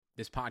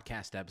This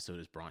podcast episode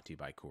is brought to you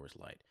by Coors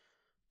Light.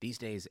 These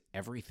days,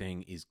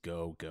 everything is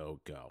go, go,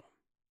 go.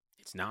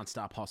 It's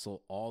nonstop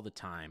hustle all the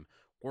time.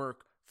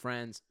 Work,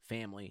 friends,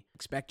 family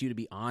expect you to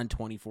be on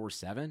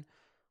 24/7.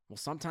 Well,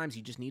 sometimes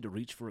you just need to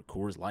reach for a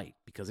Coors Light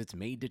because it's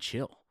made to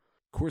chill.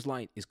 Coors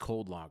Light is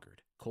cold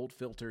lagered, cold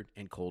filtered,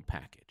 and cold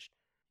packaged.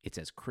 It's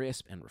as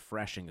crisp and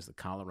refreshing as the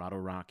Colorado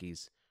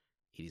Rockies.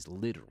 It is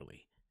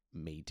literally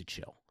made to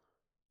chill.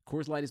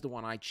 Coors Light is the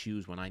one I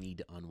choose when I need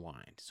to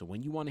unwind. So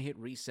when you want to hit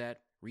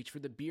reset, reach for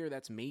the beer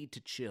that's made to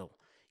chill.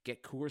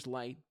 Get Coors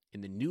Light in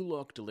the new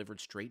look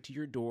delivered straight to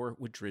your door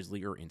with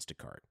Drizzly or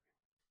Instacart.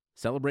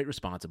 Celebrate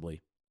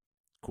responsibly.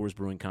 Coors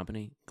Brewing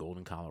Company,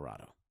 Golden,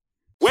 Colorado.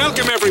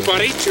 Welcome,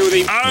 everybody, to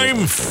the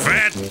I'm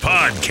Fat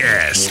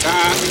Podcast.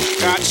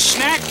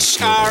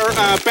 Snacks are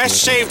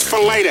best saved for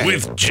later.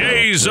 With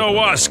Jay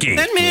Zawoski.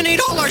 That man ate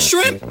all our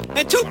shrimp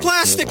and 2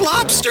 plastic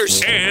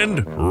lobsters.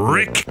 And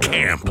Rick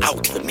Camp.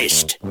 Out the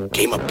mist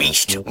came a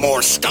beast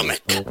more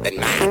stomach than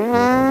man.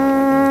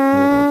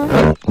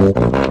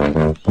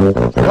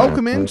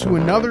 Welcome into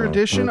another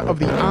edition of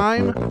the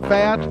I'm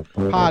Fat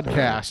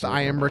Podcast.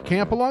 I am Rick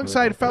Camp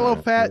alongside fellow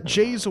fat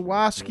Jay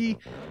Zawoski.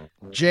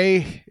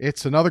 Jay,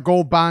 it's another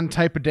Gold Bond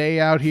type of day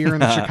out here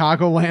in the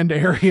Chicagoland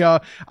area.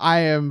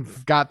 I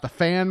have got the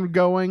fan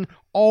going.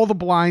 All the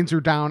blinds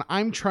are down.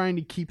 I'm trying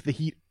to keep the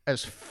heat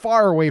as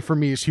far away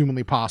from me as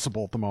humanly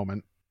possible at the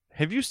moment.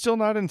 Have you still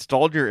not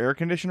installed your air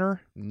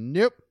conditioner?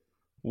 Nope.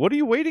 What are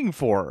you waiting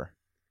for?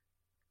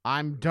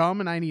 I'm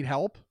dumb and I need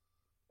help.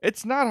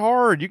 It's not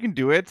hard. You can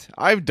do it.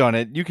 I've done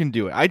it. You can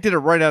do it. I did it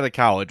right out of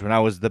college when I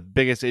was the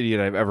biggest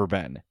idiot I've ever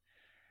been.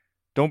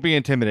 Don't be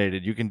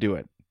intimidated. You can do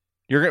it.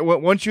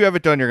 Once you have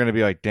it done, you're going to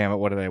be like, damn it,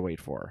 what did I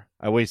wait for?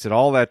 I wasted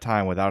all that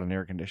time without an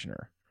air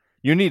conditioner.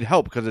 You need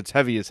help because it's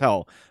heavy as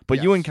hell. But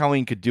yes. You and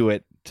Colleen could do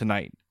it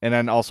tonight and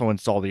then also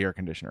install the air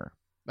conditioner.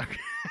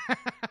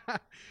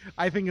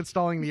 I think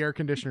installing the air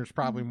conditioner is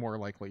probably more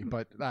likely,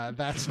 but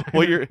that's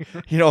well, you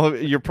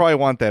probably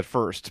want that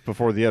first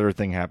before the other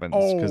thing happens,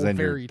 because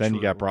then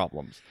you got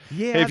problems.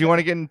 Yeah. Hey, if you want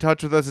to get in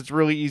touch with us, it's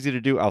really easy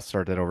to do. I'll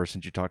start that over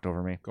since you talked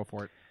over me. Go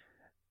for it.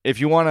 If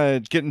you want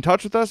to get in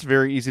touch with us,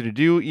 very easy to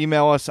do.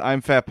 Email us,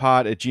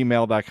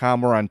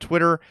 imfatpod@gmail.com. We're on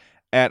Twitter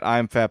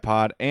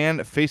 @imfatpod and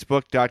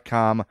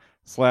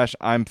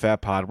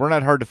facebook.com/imfatpod. We're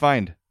not hard to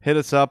find. Hit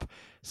us up.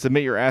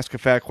 Submit your Ask a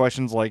Fat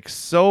questions like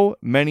so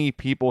many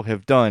people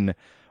have done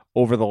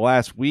over the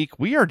last week.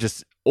 We are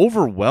just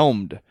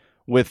overwhelmed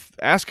with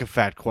Ask a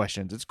Fat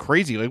questions. It's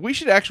crazy. Like, we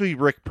should actually,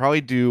 Rick,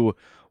 probably do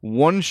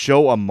one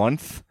show a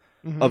month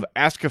of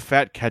Ask a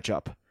Fat catch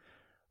up.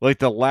 Like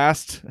the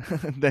last,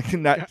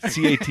 not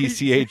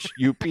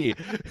CATCHUP.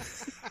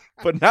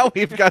 But now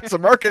we've got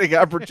some marketing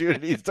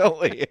opportunities,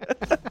 don't we?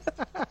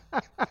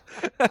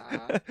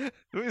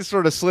 We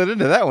sort of slid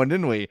into that one,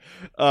 didn't we?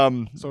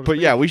 But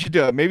yeah, we should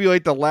do it. Maybe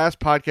like the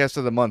last podcast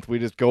of the month, we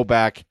just go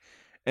back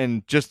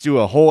and just do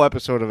a whole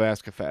episode of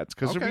Ask a Fats,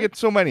 because we get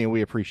so many and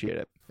we appreciate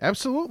it.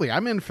 Absolutely.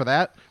 I'm in for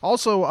that.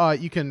 Also,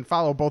 you can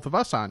follow both of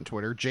us on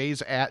Twitter.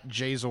 Jay's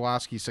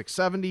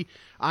 @JayZawoski670.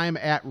 I'm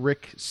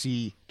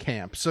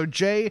 @RickCCamp. So,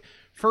 Jay,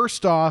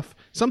 first off,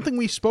 something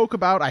we spoke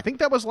about, I think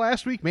that was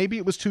last week. Maybe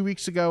it was 2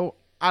 weeks ago.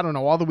 I don't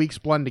know. All the weeks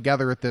blend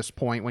together at this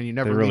point when you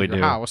never leave your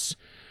house.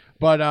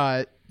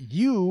 But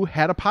you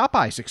had a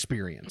Popeyes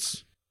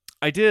experience.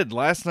 I did.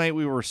 Last night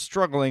we were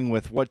struggling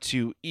with what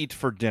to eat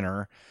for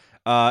dinner.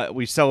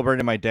 We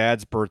celebrated my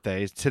dad's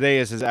birthday. Today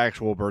is his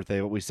actual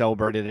birthday, but we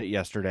celebrated it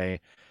yesterday.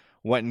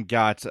 Went and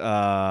got,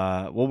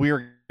 we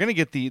were going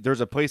to get there's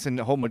a place in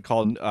Homewood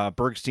called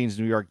Bergstein's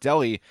New York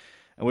Deli,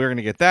 and we were going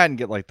to get that and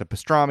get like the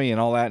pastrami and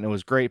all that, and it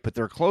was great, but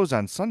they're closed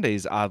on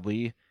Sundays,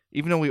 oddly,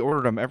 even though we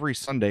ordered them every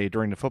Sunday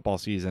during the football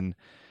season.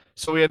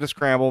 So we had to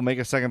scramble, make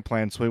a second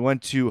plan. So we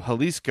went to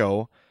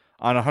Jalisco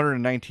on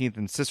 119th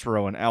and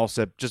Cicero in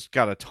Alsip, just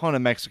got a ton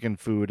of Mexican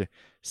food.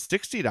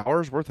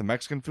 $60 worth of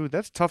Mexican food?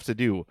 That's tough to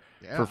do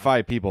for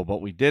 5 people,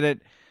 but we did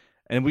it,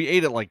 and we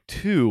ate at like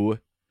 2,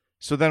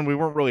 so then we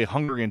weren't really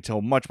hungry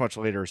until much, much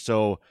later.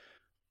 So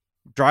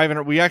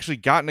we actually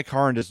got in the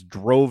car and just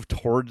drove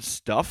towards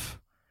stuff,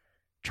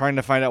 trying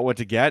to find out what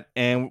to get,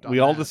 and we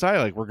all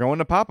decided, like, we're going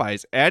to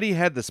Popeyes. Addie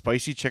had the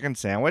spicy chicken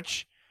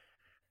sandwich,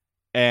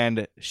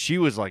 and she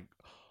was like,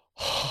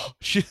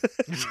 she's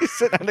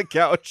sitting on the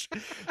couch.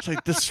 She's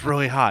like, this is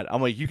really hot.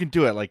 I'm like, you can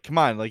do it. Like, come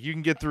on. Like, you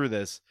can get through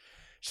this.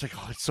 She's like,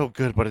 oh, it's so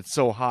good, but it's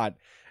so hot.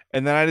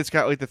 And then I just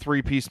got like the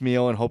 3-piece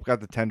meal, and Hope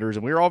got the tenders,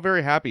 and we were all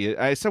very happy.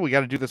 I said we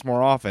got to do this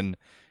more often,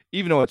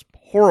 even though it's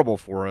horrible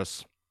for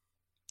us.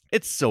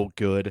 It's so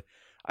good.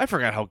 I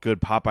forgot how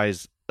good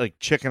Popeyes like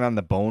chicken on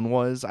the bone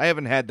was. I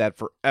haven't had that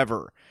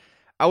forever.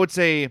 I would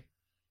say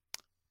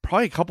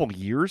probably a couple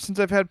years since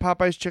I've had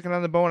Popeyes chicken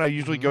on the bone. I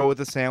usually go with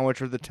the sandwich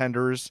or the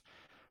tenders.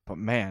 But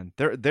man,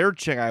 their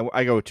chicken,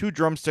 I go 2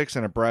 drumsticks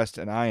and a breast,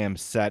 and I am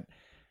set.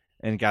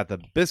 And got the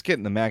biscuit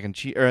and the mac and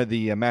cheese, or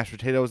the mashed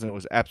potatoes, and it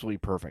was absolutely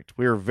perfect.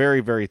 We were very,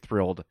 very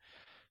thrilled.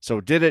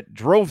 So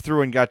drove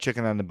through and got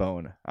chicken on the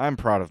bone. I'm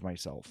proud of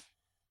myself.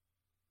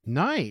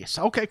 Nice.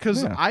 Okay,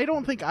 because I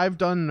don't think I've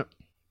done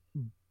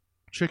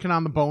chicken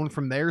on the bone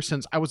from there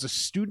since I was a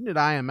student at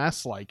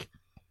IMS like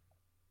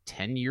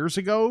 10 years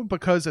ago,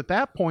 because at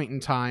that point in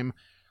time,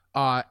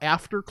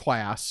 after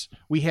class,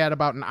 we had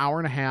about an hour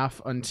and a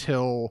half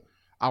until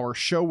our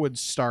show would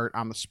start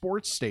on the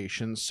sports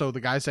station. So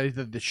the guys that I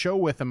did the show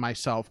with and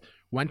myself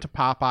went to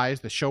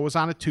Popeyes. The show was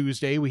on a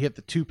Tuesday. We hit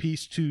the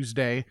 2-piece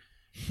Tuesday,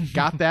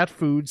 got that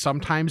food,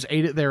 sometimes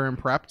ate it there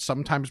and prepped,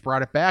 sometimes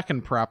brought it back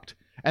and prepped,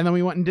 and then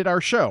we went and did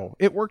our show.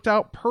 It worked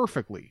out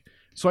perfectly.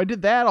 So I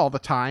did that all the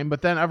time,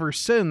 but then ever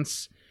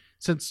since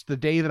the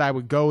day that I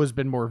would go has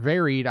been more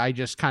varied, I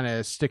just kind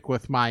of stick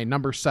with my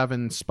number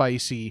 7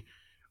 spicy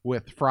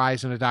with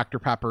fries and a Dr.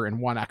 Pepper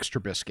and 1 extra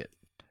biscuit.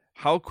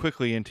 How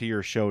quickly into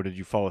your show did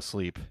you fall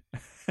asleep?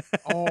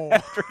 Oh.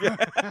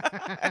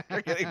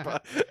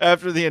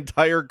 after the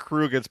entire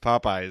crew gets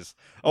Popeyes.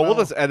 Oh, Well-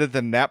 we'll just edit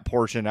the nap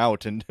portion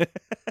out. And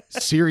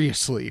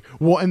Seriously.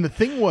 Well, and the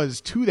thing was,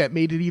 too, that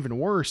made it even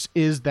worse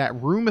is that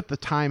room at the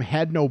time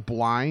had no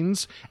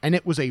blinds, and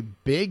it was a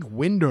big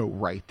window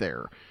right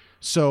there.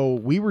 So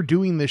we were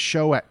doing this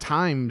show at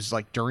times,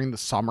 like during the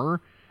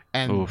summer,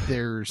 and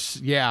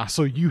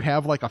so you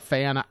have like a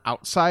fan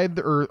outside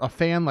or a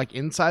fan like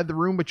inside the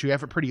room, but you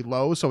have it pretty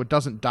low so it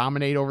doesn't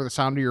dominate over the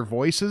sound of your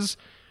voices.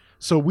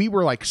 So we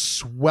were like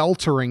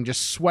sweltering,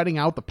 just sweating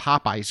out the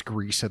Popeyes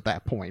grease at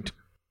that point.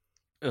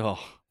 oh,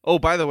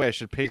 by the way, I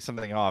should pay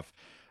something off.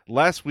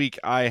 Last week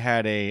I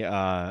had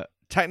a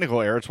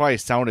technical error. That's why I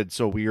sounded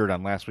so weird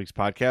on last week's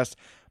podcast.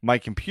 My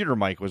computer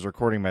mic was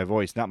recording my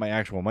voice, not my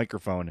actual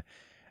microphone.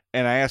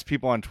 And I asked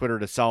people on Twitter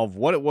to solve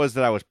what it was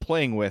that I was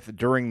playing with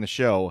during the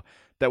show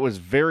that was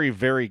very,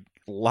 very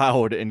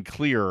loud and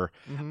clear.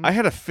 Mhm. I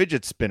had a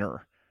fidget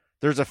spinner.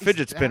 There's a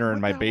fidget Is that spinner in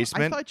what my that was?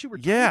 basement. I thought you were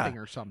Yeah. typing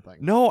or something.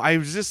 No, I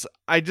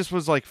just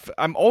was like,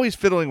 I'm always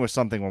fiddling with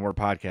something when we're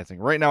podcasting.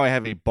 Right now I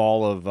have a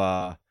ball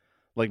of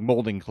like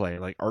molding clay,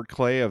 like art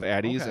clay of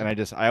Addies. Okay.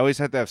 And I always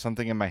have to have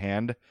something in my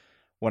hand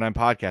when I'm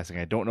podcasting.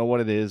 I don't know what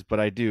it is, but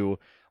I do.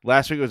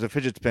 Last week it was a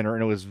fidget spinner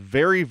and it was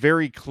very,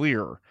 very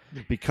clear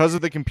because of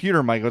the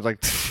computer mic. It was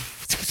like,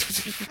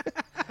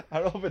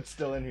 I don't know if it's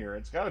still in here.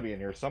 It's got to be in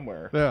here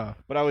somewhere. Yeah.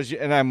 But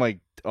I'm like,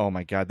 oh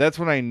my God, that's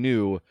when I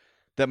knew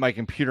that my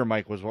computer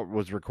mic was what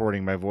was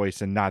recording my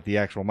voice and not the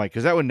actual mic,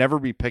 because that would never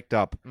be picked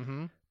up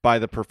Mm-hmm. by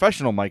the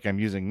professional mic I'm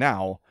using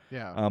now.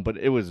 Yeah. But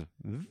it was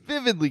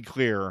vividly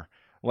clear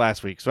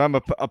last week. So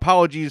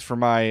apologies for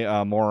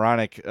my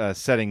moronic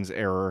settings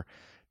error.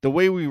 The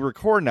way we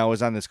record now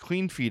is on this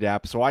Clean Feed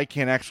app, so I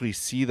can't actually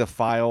see the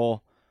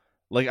file.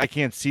 Like, I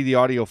can't see the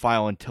audio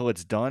file until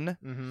it's done.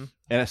 Mm-hmm.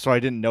 And so I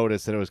didn't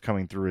notice that it was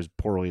coming through as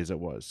poorly as it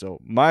was.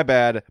 So my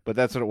bad, but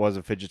that's what it was,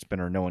 a fidget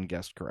spinner. No one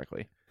guessed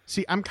correctly.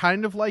 See, I'm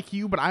kind of like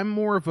you, but I'm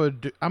more of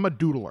I'm a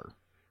doodler.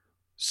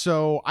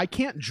 So I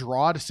can't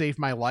draw to save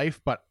my life,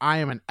 but I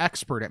am an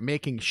expert at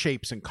making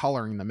shapes and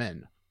coloring them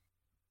in.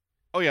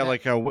 Oh yeah,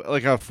 like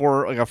a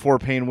four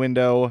pane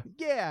window,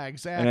 Yeah,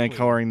 exactly. and then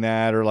coloring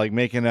that, or like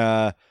making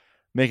a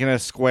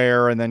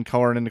square and then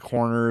coloring in the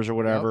corners or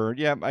whatever.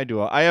 Yeah, I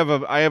do. I have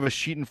a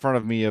sheet in front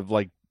of me of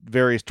like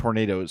various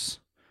tornadoes.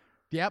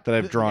 Yep, that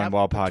I've drawn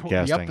while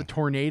podcasting. The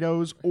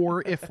tornadoes,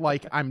 or if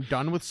like I'm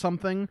done with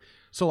something.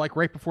 So like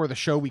right before the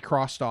show, we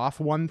crossed off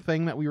one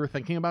thing that we were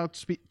thinking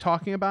about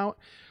talking about.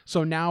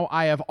 So now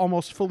I have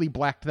almost fully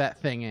blacked that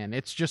thing in.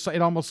 It's just,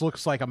 it almost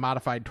looks like a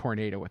modified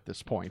tornado at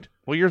this point.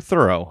 Well, you're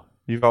thorough.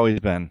 You've always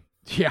been.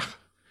 Yeah.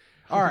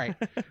 All right.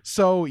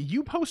 So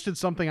you posted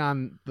something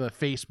on the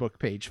Facebook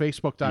page,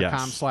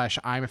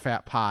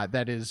 facebook.com/I'mAFatPod,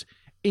 that is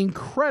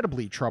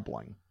incredibly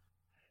troubling.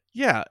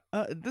 Yeah,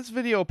 this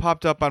video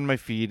popped up on my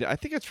feed. I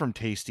think it's from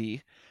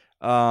Tasty.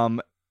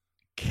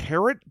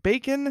 Carrot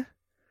bacon?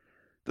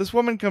 This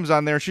woman comes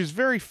on there. She's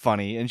very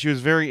funny, and she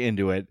was very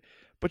into it.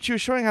 But she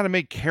was showing how to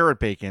make carrot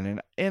bacon,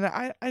 and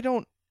I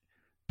don't...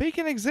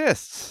 Bacon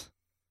exists.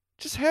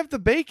 Just have the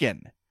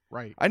bacon.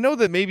 Right. I know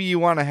that maybe you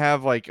want to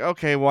have, like,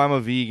 okay, well, I'm a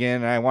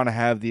vegan, and I want to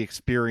have the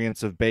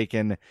experience of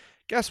bacon.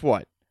 Guess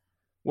what?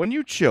 When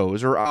you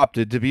chose or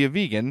opted to be a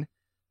vegan,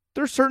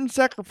 there's certain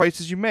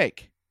sacrifices you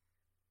make.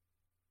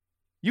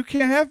 You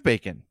can't have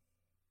bacon.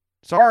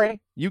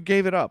 Sorry, you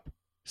gave it up.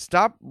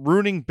 Stop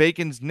ruining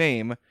bacon's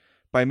name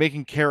by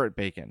making carrot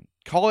bacon.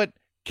 Call it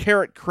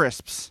carrot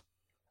crisps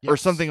or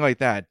Yes. something like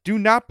that. Do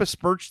not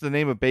besmirch the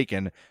name of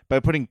bacon by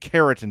putting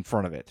carrot in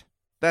front of it.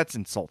 That's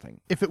insulting.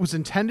 If it was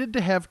intended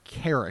to have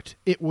carrot,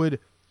 it would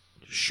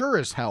sure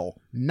as hell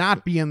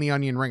not be in the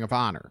onion ring of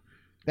honor.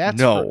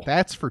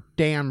 That's for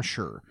damn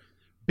sure.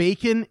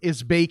 Bacon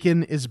is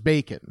bacon is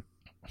bacon.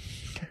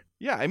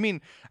 Yeah, I mean,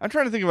 I'm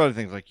trying to think of other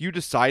things. Like, you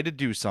decide to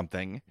do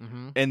something,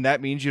 Mm-hmm. and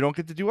that means you don't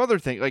get to do other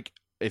things. Like,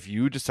 if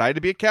you decide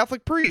to be a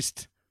Catholic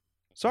priest,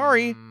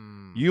 sorry,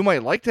 you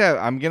might like to have,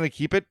 I'm going to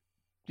keep it,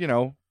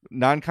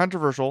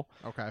 non-controversial.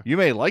 Okay. You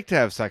may like to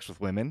have sex with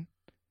women,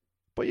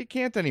 but you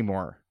can't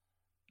anymore.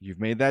 You've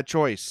made that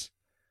choice.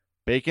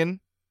 Bacon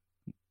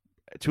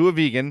to a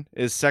vegan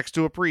is sex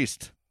to a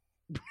priest.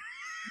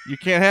 You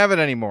can't have it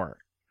anymore.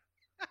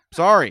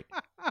 Sorry.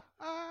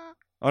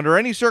 Under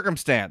any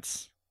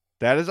circumstance,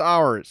 that is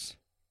ours.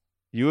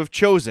 You have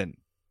chosen.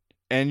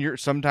 And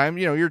sometimes,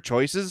 your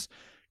choices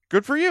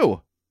Good for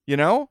you. You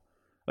know,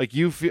 like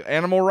you feel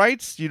animal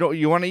rights.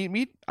 You want to eat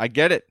meat. I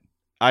get it.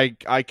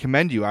 I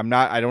commend you.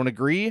 I don't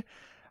agree.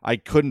 I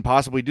couldn't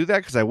possibly do that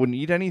because I wouldn't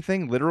eat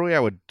anything. Literally, I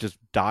would just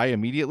die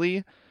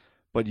immediately.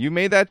 But you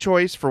made that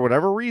choice for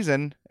whatever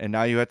reason, and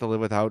now you have to live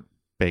without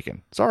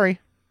bacon. Sorry.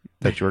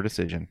 That's your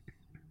decision.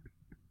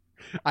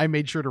 I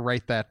made sure to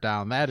write that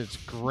down. That is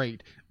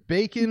great.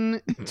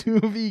 Bacon to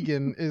a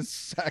vegan is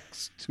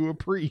sex to a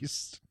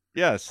priest.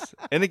 Yes.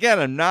 And again,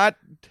 I'm not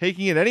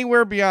taking it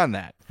anywhere beyond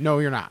that. No,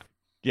 you're not.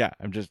 Yeah,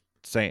 I'm just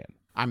saying.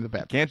 I'm the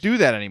bad. Can't do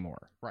that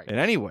anymore. Right. In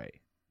any way.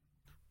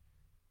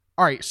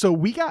 All right, so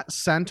we got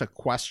sent a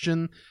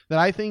question that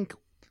I think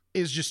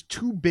is just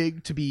too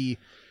big to be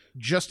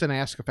just an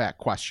Ask a Fat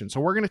question. So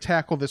we're going to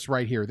tackle this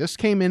right here. This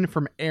came in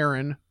from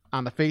Aaron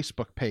on the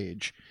Facebook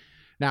page.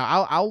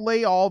 Now, I'll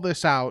lay all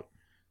this out.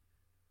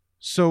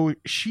 So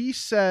she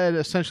said,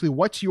 essentially,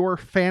 what's your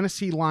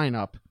fantasy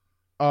lineup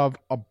of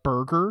a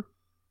burger,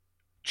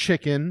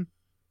 chicken,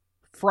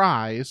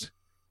 fries,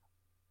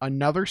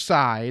 another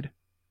side,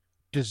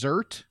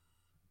 dessert,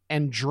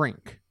 and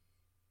drink?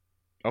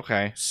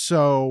 Okay.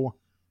 So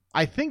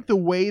I think the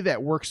way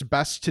that works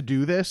best to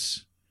do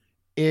this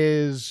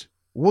is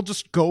we'll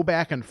just go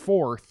back and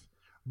forth.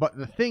 But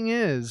the thing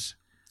is,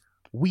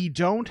 we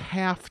don't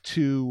have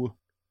to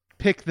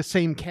pick the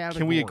same category.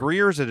 Can we agree,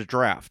 or is it a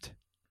draft?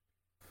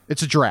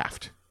 It's a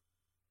draft.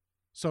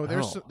 So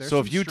there's so some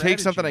if you take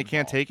something, I strategy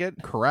can't involved. take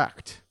it?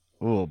 Correct.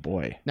 Oh,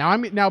 boy.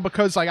 Now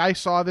because like I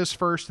saw this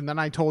first and then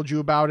I told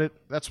you about it.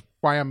 That's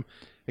why I'm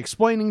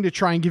explaining, to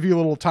try and give you a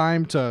little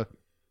time to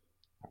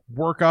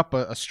work up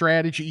a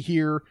strategy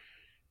here,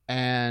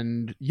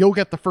 and you'll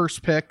get the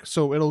first pick.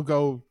 So it'll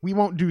go, we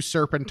won't do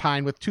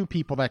serpentine with two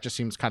people. That just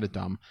seems kind of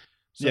dumb.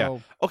 So Yeah.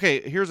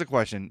 Okay, here's a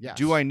question. Yes.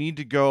 Do I need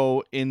to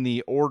go in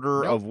the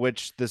order Nope. of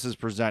which this is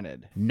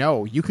presented?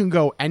 no, you can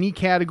go any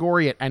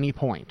category at any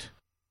point.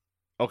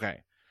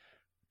 Okay.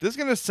 This is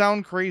going to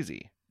sound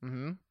crazy.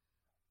 Mm-hmm.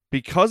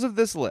 Because of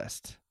this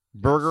list,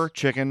 burger,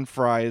 chicken,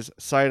 fries,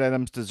 side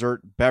items,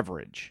 dessert,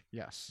 beverage,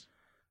 Yes.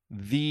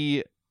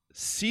 the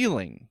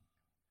ceiling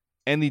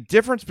and the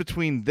difference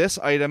between this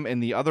item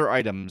and the other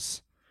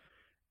items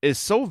is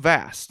so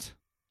vast.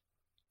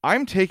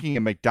 I'm taking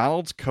a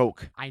McDonald's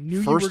Coke I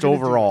knew first you were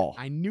gonna overall. Do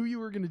that. I knew you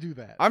were going to do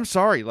that. I'm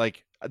sorry,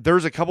 like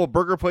there's a couple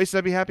burger places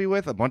I'd be happy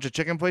with, a bunch of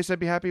chicken places I'd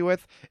be happy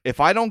with. If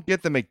I don't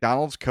get the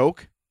McDonald's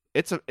Coke,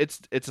 it's a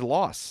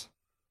loss.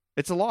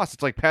 It's a loss.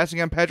 It's like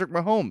passing on Patrick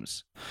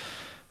Mahomes.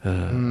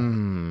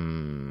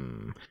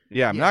 Hmm.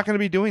 Yeah, I'm not going to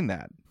be doing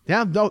that.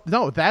 Yeah,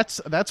 no, that's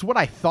what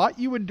I thought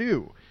you would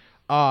do.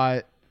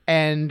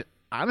 And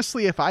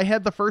honestly, if I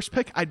had the first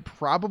pick, I'd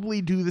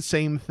probably do the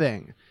same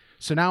thing.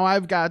 So now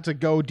I've got to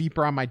go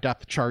deeper on my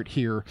depth chart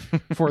here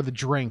for the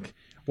drink.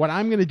 What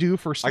I'm going to do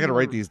for I got to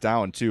write these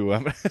down too.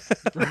 I'm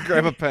gonna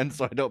grab a pen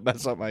so I don't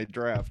mess up my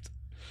draft.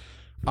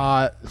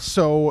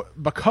 So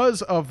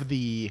because of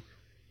the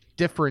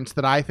difference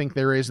that I think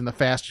there is in the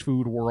fast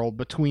food world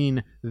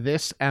between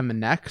this and the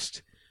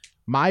next,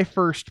 my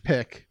first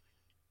pick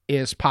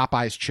is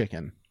Popeye's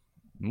chicken.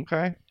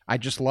 Okay. I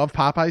just love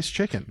Popeye's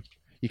chicken.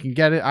 You can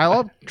get it. I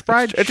love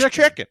fried It's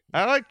chicken. chicken.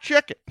 I like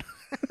chicken.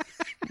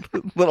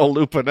 Little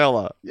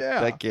Lupinella.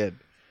 Yeah. That kid.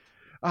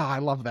 Oh, I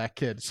love that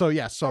kid. So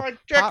yeah, so Fried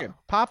chicken.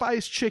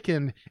 Popeye's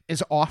chicken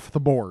is off the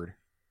board.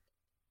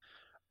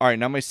 All right,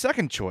 now my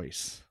second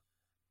choice.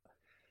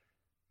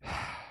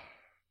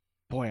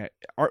 Boy,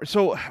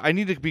 so I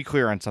need to be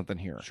clear on something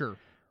here. Sure.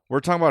 We're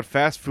talking about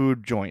fast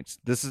food joints.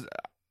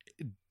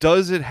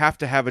 Does it have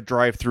to have a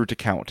drive-through to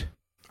count?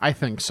 I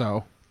think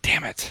so.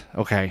 Damn it.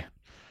 Okay.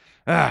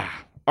 All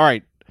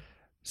right.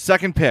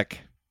 Second pick.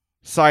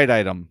 Side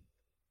item.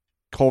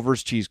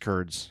 Culver's cheese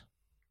curds.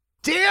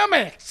 Damn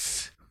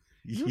it!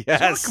 You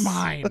took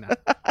mine.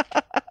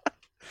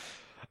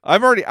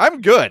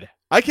 I'm good.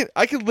 I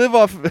can live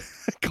off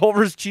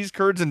Culver's cheese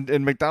curds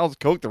and McDonald's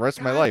Coke the rest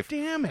of my life.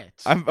 Damn it.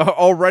 I'm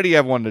already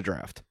have one to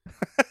draft.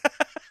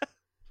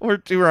 We're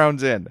 2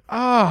 rounds in.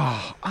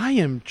 Oh, I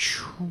am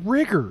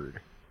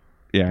triggered.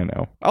 Yeah, I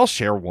know. I'll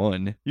share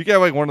one. You get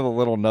like one of the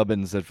little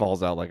nubbins that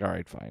falls out. Like, all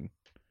right, fine.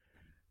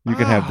 You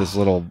can have this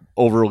little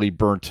overly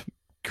burnt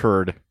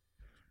curd.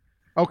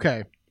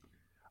 Okay.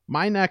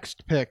 My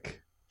next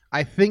pick,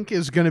 I think,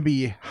 is going to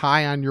be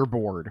high on your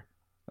board.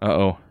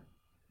 Uh-oh.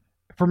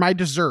 For my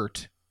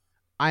dessert,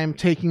 I am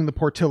taking the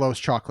Portillo's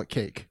chocolate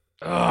cake.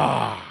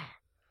 All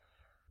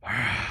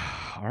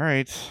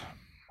right.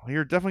 Well,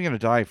 you're definitely going to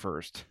die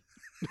first.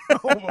 Oh,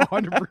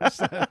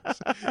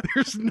 100%.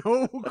 There's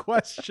no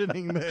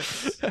questioning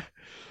this.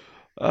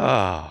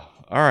 Oh,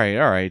 all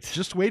right.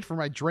 Just wait for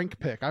my drink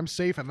pick. I'm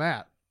safe in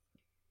that.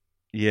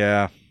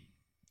 Yeah.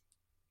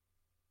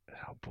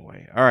 Oh,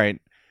 boy. All right.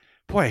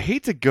 Boy, I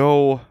hate to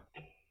go.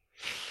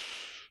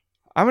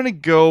 I'm going to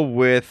go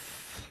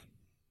with.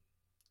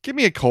 Give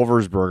me a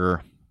Culver's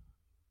burger.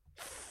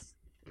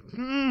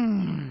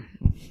 I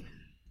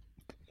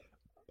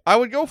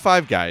would go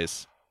Five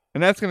Guys.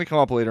 And that's going to come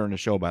up later in the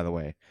show, by the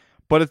way.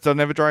 But it doesn't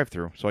have a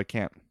drive-through, so I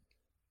can't.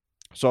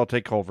 So I'll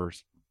take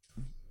Culver's.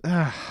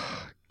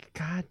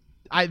 God.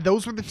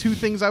 Those were the two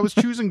things I was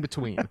choosing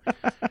between.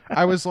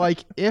 I was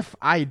like,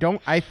 I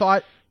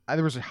thought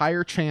there was a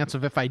higher chance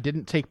of if I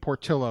didn't take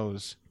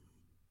Portillo's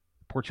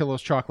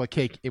chocolate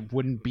cake, it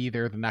wouldn't be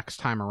there the next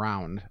time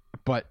around.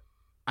 But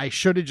I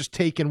should have just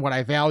taken what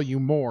I value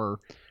more,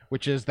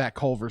 which is that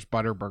Culver's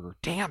Butterburger.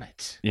 Damn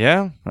it.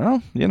 Yeah,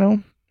 well,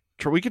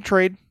 we could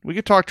trade. We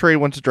could talk trade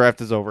once the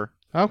draft is over.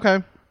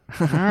 Okay.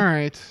 All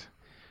right.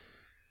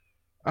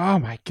 Oh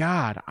my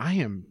God, I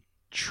am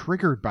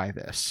triggered by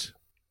this.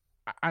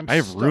 I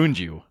have ruined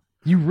you.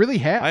 You really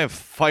have. I have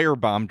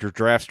firebombed your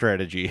draft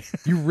strategy.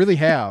 You really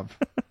have.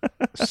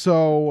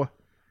 So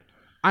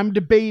I'm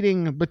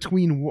debating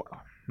between.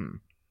 You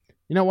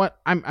know what?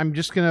 I'm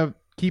just gonna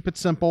keep it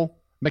simple.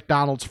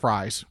 McDonald's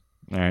fries.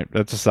 All right,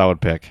 that's a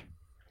solid pick.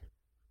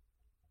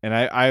 And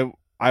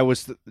I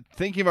was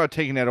thinking about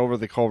taking that over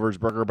the Culver's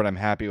burger, but I'm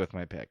happy with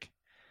my pick.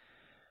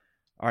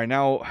 All right,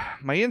 now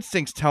my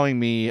instinct's telling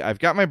me I've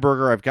got my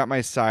burger, I've got my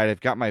side,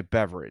 I've got my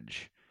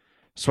beverage.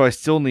 So I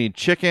still need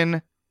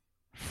chicken,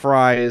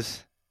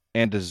 fries,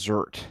 and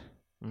dessert.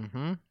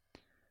 Mm-hmm.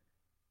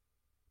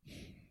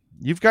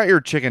 You've got your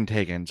chicken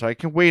taken, so I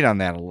can wait on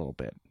that a little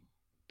bit.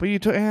 But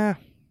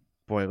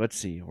boy, let's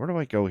see. Where do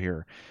I go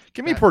here?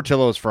 Give me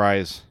Portillo's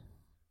fries.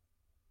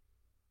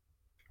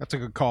 That's a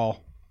good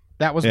call.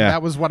 That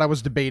was what I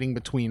was debating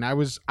between.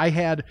 I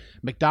had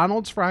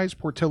McDonald's fries,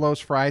 Portillo's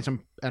fries,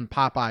 and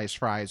Popeye's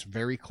fries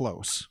very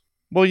close.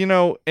 Well,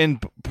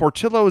 and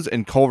Portillo's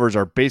and Culver's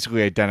are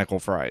basically identical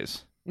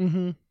fries.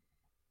 Mm-hmm.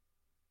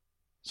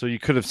 So you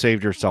could have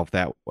saved yourself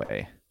that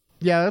way.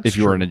 Yeah, that's if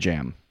you true. were in a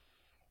jam.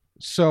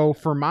 So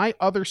for my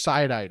other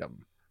side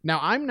item, now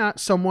I'm not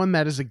someone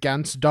that is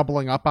against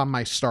doubling up on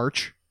my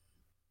starch.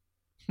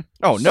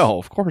 Oh, no,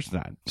 of course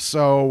not.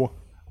 So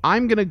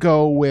I'm going to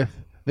go with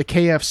the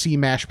KFC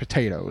mashed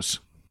potatoes.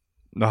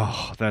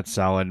 Oh, that's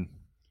solid.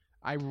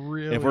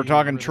 If we're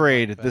talking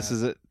trade, this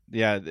is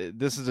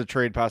a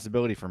trade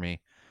possibility for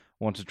me.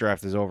 Once the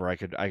draft is over, I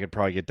could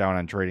probably get down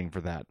on trading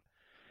for that.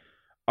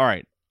 All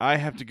right, I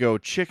have to go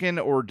chicken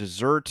or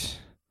dessert.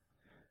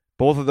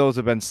 Both of those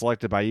have been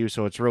selected by you,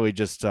 so it's really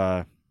just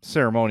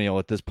ceremonial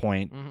at this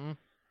point. Mm-hmm.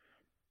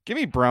 Give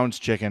me Brown's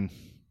chicken.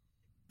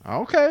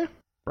 Okay.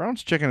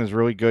 Brown's chicken is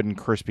really good and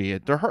crispy.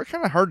 They're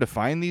kind of hard to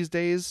find these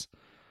days.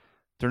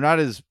 They're not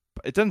as...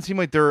 It doesn't seem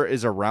like they're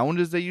as around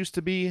as they used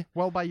to be.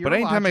 Well, by your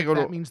logic,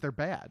 that means they're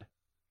bad.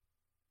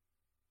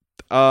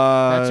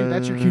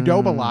 That's your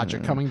Qdoba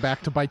logic coming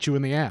back to bite you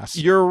in the ass.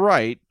 You're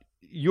right.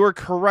 You're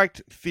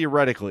correct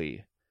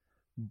theoretically.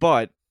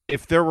 But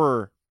if there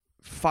were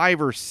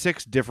 5 or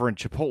 6 different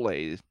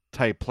Chipotle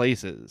type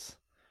places,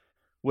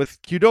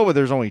 with Qdoba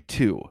there's only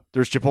 2.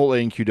 There's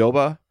Chipotle and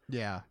Qdoba.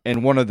 Yeah.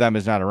 And one of them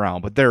is not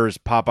around. But there's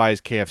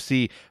Popeye's,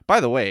 KFC. By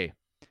the way,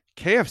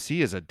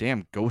 KFC is a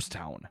damn ghost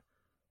town.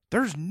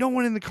 There's no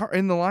one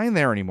in the line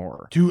there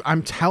anymore. Dude,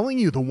 I'm telling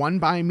you, the one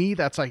by me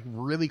that's like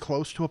really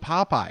close to a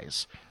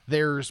Popeyes.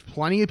 There's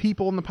plenty of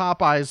people in the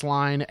Popeyes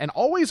line, and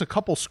always a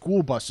couple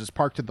school buses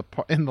parked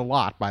in the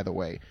lot, by the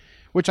way,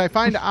 which I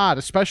find odd,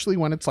 especially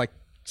when it's like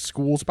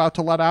school's about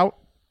to let out.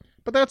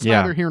 But that's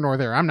neither here nor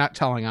there. I'm not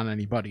telling on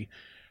anybody.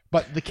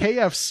 But the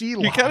KFC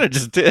lot, you kind of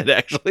just did,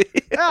 actually.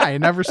 Yeah, I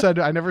never said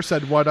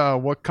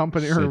what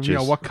company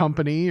or what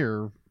company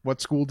or what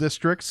school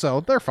district,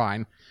 so they're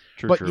fine.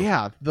 True.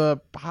 Yeah, the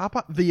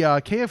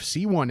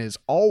KFC one is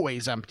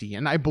always empty,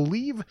 and I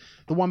believe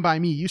the one by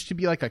me used to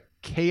be like a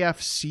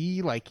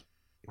KFC, like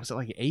was it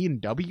like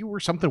A&W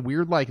or something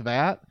weird like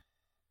that?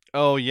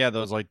 Oh yeah,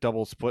 those like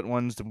double split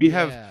ones. We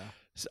have.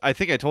 I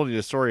think I told you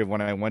the story of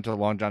when I went to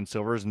Long John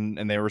Silver's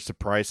and they were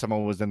surprised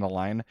someone was in the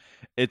line.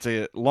 It's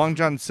a Long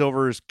John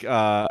Silver's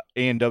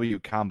A&W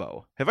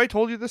combo. Have I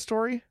told you this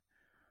story?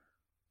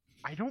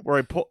 I don't.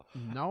 Where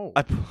No.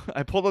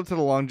 I pulled up to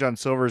the Long John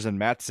Silver's in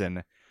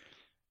Matson.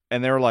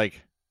 And they were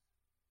like,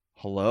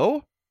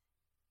 hello?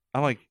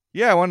 I'm like,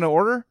 yeah, I wanted to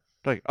order.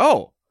 They're like,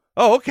 oh,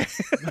 okay.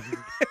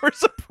 They were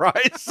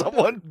surprised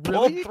someone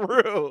pulled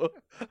through.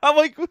 I'm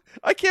like,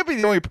 I can't be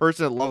the only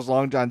person that loves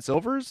Long John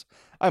Silver's.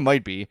 I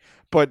might be.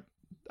 But,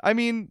 I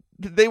mean,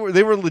 they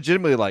were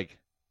legitimately like,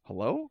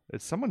 hello?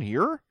 Is someone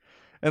here?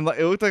 And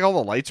it looked like all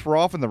the lights were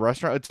off in the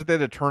restaurant. It's like they had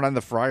to turn on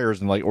the fryers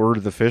and like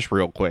order the fish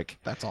real quick.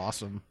 That's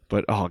awesome.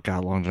 But, oh,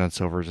 God, Long John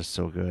Silver's is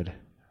so good.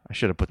 I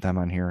should have put them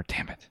on here.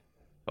 Damn it.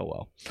 Oh,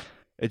 well.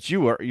 It's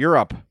you. You're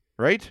up,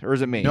 right? Or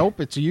is it me? Nope,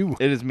 it's you.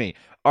 It is me.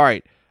 All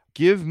right.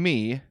 Give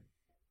me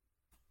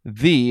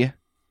the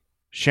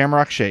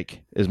Shamrock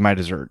Shake is my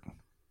dessert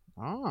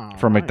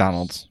from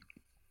McDonald's.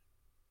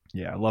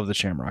 Yeah, I love the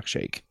Shamrock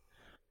Shake.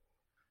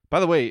 By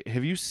the way,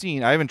 have you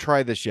seen... I haven't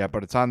tried this yet,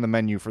 but it's on the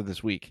menu for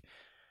this week.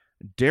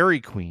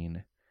 Dairy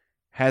Queen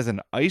has an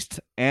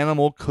iced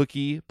animal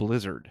cookie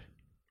blizzard.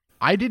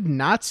 I did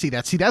not see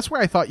that. See, that's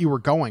where I thought you were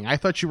going. I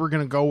thought you were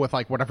going to go with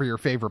like whatever your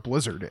favorite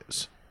blizzard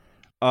is.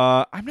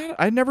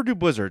 I never do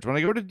blizzards. When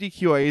I go to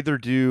DQ, I either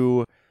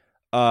do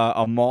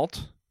a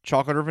malt,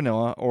 chocolate or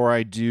vanilla, or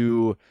I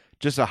do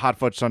just a hot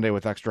fudge sundae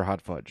with extra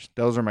hot fudge.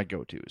 Those are my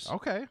go-tos.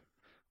 Okay.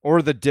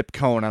 Or the dip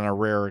cone on a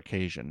rare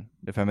occasion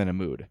if I'm in a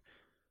mood.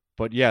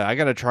 But yeah, I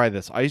gotta try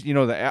this.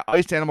 The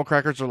iced animal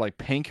crackers are like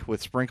pink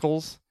with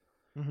sprinkles.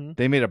 Mm-hmm.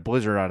 They made a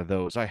blizzard out of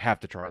those. I have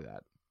to try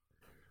that.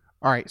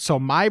 All right, so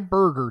my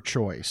burger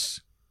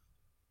choice,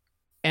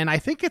 and I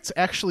think it's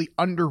actually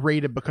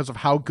underrated because of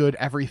how good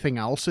everything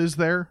else is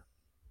there,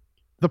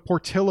 the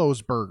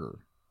Portillo's burger.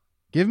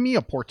 Give me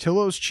a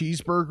Portillo's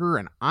cheeseburger,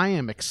 and I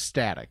am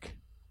ecstatic.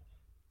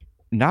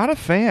 Not a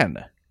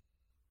fan.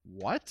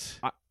 What?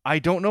 I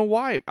don't know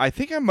why. I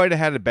think I might have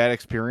had a bad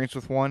experience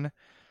with one.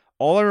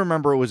 All I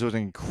remember was it was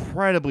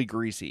incredibly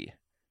greasy.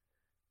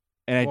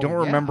 And I don't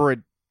remember it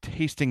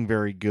tasting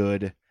very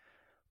good.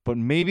 But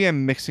maybe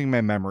I'm mixing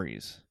my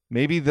memories.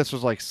 Maybe this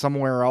was like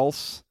somewhere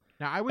else.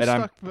 Now I'm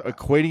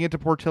equating it to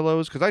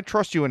Portillo's because I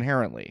trust you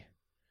inherently.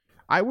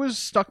 I was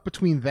stuck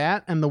between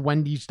that and the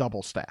Wendy's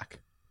double stack.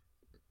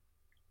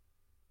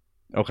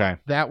 Okay.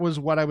 That was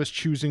what I was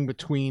choosing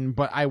between,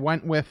 but I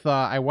went with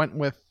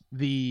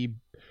the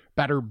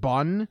better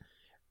bun,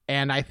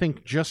 and I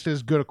think just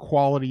as good a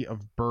quality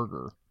of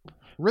burger.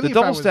 Really, the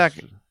double stack.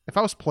 If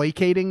I was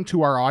placating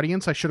to our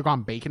audience, I should have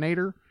gone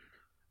Baconator.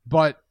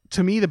 But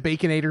to me, the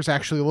Baconator's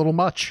actually a little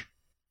much.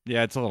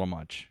 Yeah, it's a little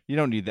much. You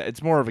don't need that.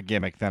 It's more of a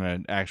gimmick than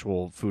an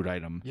actual food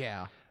item.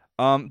 Yeah.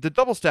 The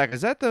double stack,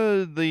 is that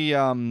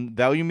the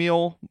value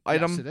meal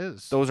item? Yes, it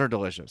is. Those are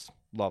delicious.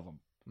 Love them.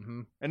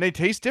 Mm-hmm. And they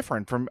taste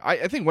different from.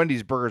 I think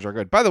Wendy's burgers are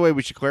good. By the way,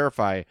 we should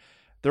clarify.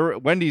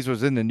 Wendy's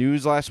was in the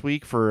news last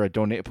week for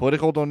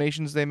political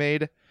donations they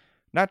made.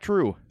 Not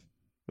true.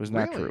 It was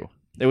not true.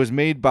 It was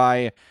made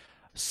by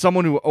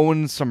someone who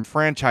owns some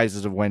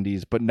franchises of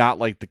Wendy's, but not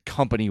like the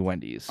company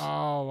Wendy's.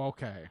 Oh,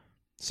 okay.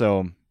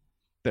 So,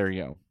 there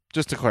you go.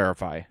 Just to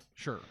clarify.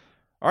 Sure.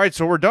 All right,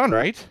 so we're done,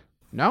 right?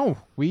 No,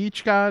 we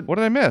each got What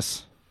did I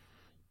miss?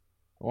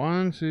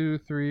 1, 2,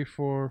 3,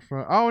 4,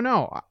 5. Oh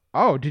no.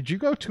 Oh, did you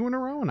go 2 in a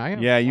row?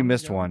 And Yeah, you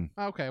missed one.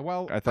 Okay,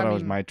 well, I thought it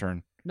was my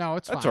turn. No,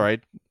 it's fine. That's all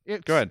right.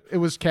 Go ahead. It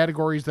was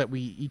categories that we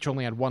each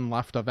only had one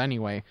left of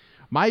anyway.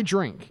 My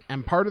drink,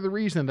 and part of the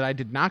reason that I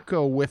did not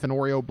go with an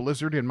Oreo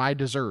Blizzard in my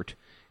dessert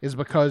is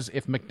because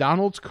if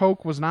McDonald's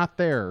Coke was not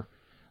there,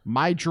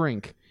 my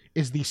drink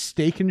is the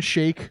Steak and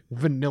Shake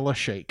Vanilla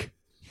Shake.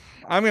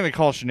 I'm going to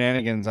call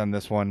shenanigans on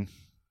this one.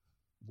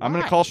 Why? I'm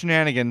going to call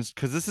shenanigans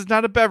because this is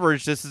not a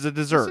beverage. This is a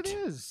dessert. Yes,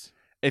 it is.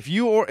 If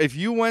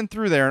you went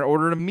through there and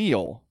ordered a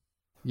meal,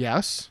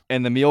 Yes,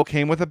 and the meal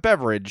came with a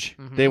beverage,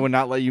 Mhm. they would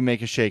not let you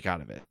make a shake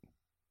out of it.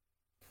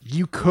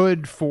 you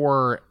could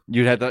for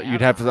You'd have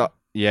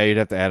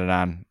to add it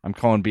on. I'm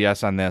calling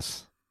BS on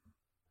this.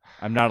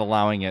 I'm not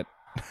allowing it.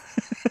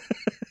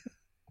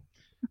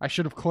 I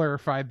should have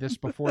clarified this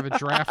before the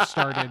draft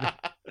started.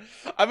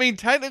 I mean,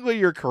 technically,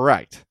 you're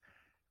correct.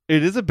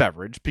 It is a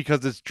beverage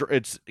because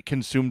it's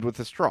consumed with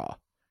a straw.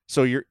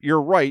 So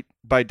you're right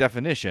by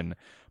definition.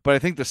 But I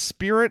think the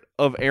spirit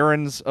of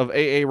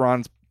AA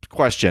Ron's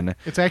question.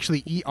 It's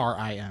actually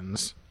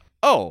ERINs.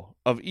 Oh,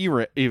 of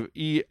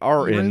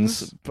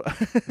ERINs.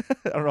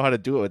 I don't know how to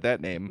do it with that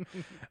name.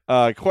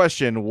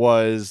 Question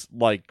was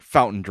like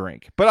fountain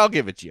drink, but I'll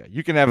give it to you.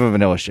 You can have a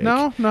vanilla shake.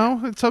 No,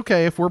 it's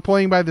okay if we're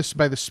playing by the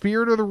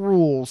spirit of the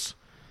rules.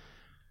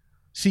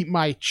 See,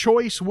 my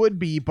choice would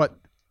be, but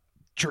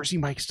Jersey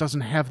Mike's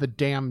doesn't have the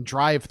damn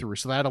drive-through,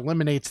 so that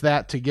eliminates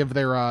that to give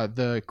their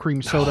the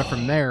cream soda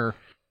from there.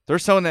 They're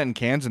selling that in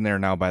cans in there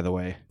now, by the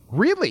way.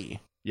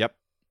 Really? Yep.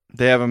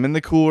 They have them in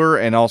the cooler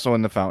and also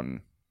in the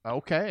fountain.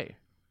 Okay.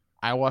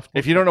 I will have to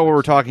If you don't know what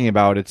we're talking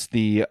about, it's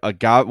the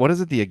agave. What is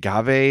it? The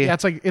agave? Yeah,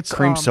 it's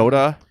cream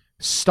soda.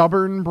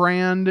 Stubborn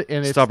brand,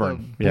 and it's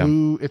Stubborn,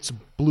 blue. Yeah. It's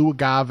blue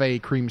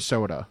agave cream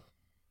soda.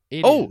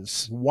 It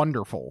is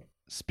wonderful.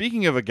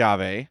 Speaking of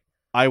agave,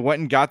 I went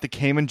and got the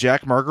Cayman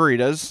Jack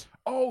margaritas.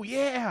 Oh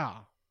yeah,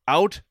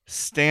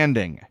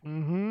 outstanding.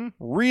 Mm-hmm.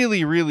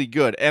 Really, really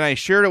good. And I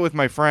shared it with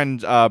my friend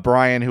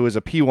Brian, who is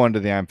a P1 to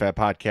the I'm Fat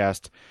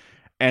podcast,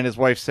 and his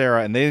wife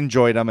Sarah, and they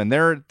enjoyed them. And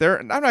they're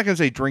I'm not gonna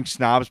say drink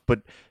snobs,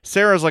 but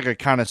Sarah's like a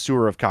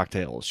connoisseur of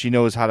cocktails. She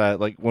knows how to,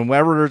 like,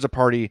 whenever there's a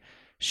party,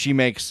 she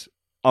makes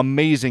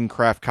amazing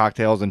craft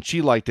cocktails, and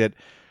she liked it.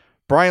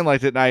 Brian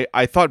liked it, and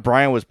I thought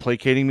Brian was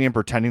placating me and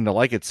pretending to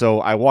like it, so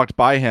I walked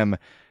by him,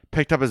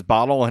 picked up his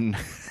bottle, and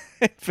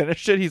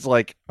finished it. He's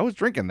like, I was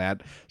drinking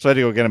that, so I had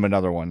to go get him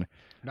another one.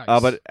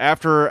 Nice. But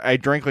after I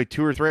drank like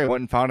 2 or 3, I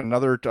went and found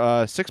another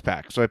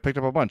 6-pack, so I picked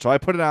up a bunch. So I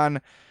put it on.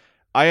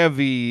 I have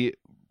the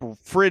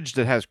fridge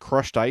that has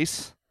crushed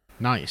ice.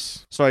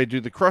 Nice. So I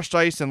do the crushed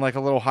ice in like a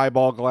little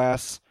highball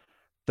glass,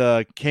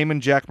 the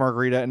Cayman Jack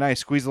margarita, and I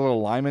squeeze a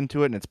little lime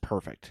into it, and it's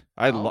perfect.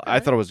 I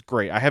thought it was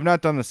great. I have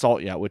not done the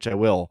salt yet, which I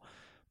will,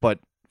 but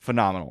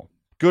phenomenal.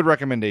 Good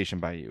recommendation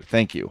by you.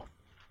 Thank you.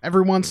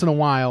 Every once in a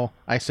while,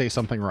 I say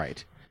something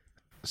right.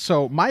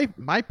 So my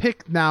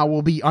pick now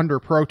will be under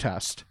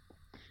protest,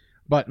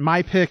 but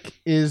my pick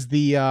is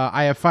the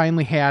I have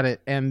finally had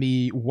it, and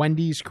the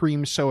Wendy's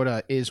cream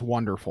soda is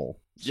wonderful.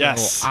 So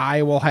yes,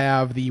 I will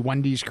have the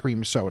Wendy's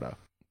cream soda.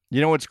 You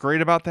know what's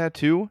great about that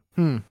too?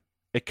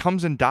 It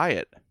comes in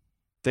diet.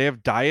 They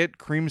have diet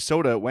cream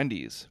soda at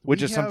Wendy's,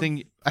 which is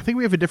something. I think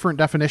we have a different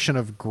definition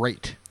of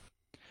great.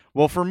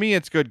 Well, for me,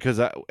 it's good because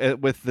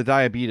with the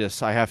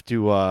diabetes, I have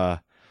to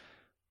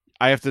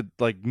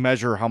like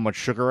measure how much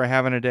sugar I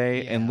have in a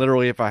day, and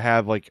literally, if I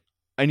have like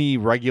any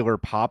regular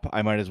pop,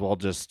 I might as well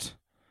just,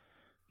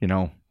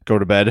 go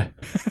to bed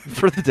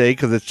for the day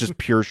because it's just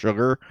pure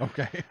sugar.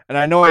 Okay. And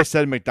I know I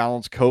said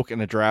McDonald's Coke in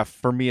the draft.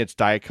 For me, it's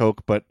Diet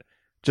Coke, but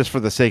just for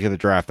the sake of the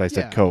draft, I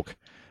said Coke.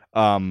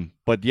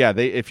 But yeah,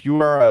 if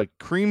you are a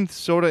cream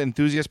soda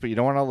enthusiast, but you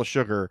don't want all the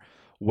sugar,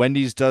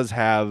 Wendy's does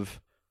have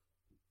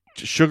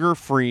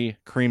sugar-free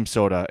cream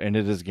soda, and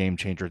it is a game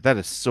changer. That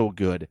is so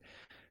good.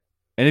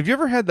 And have you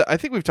ever had I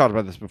think we've talked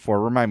about this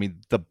before. Remind me,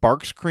 the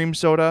Barks cream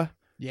soda?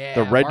 Yeah.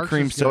 The red Barks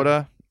cream is good.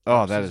 soda? Oh,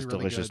 Barks that is is really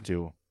delicious good.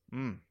 too.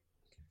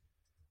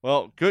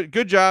 Well,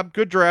 good job.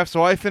 Good draft.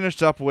 So I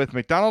finished up with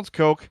McDonald's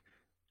Coke,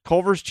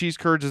 Culver's Cheese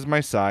Curds is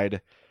my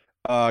side,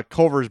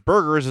 Culver's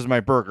Burgers is my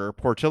burger,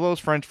 Portillo's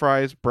French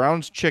fries,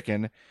 Brown's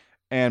Chicken,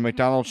 and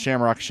McDonald's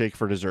Shamrock Shake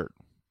for dessert.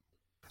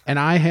 And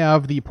I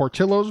have the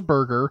Portillo's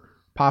burger,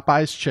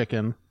 Popeye's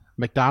chicken,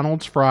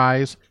 McDonald's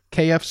fries,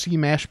 KFC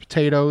mashed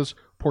potatoes,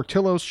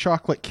 Portillo's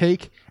chocolate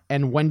cake,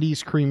 and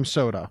Wendy's cream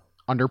soda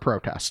under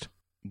protest.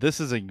 This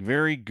is a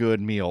very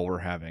good meal we're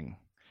having.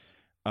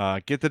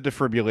 Get the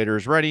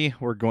defibrillators ready.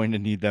 We're going to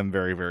need them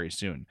very, very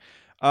soon.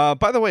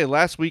 By the way,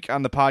 last week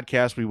on the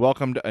podcast, we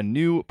welcomed a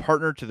new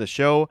partner to the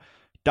show,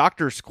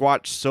 Dr.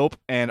 Squatch Soap,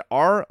 and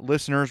our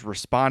listeners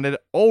responded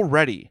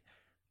already.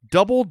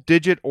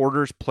 Double-digit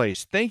orders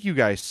placed. Thank you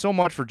guys so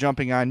much for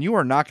jumping on. You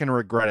are not going to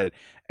regret it.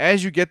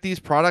 As you get these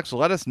products,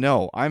 let us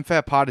know. I'm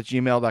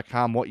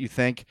fatpod@gmail.com what you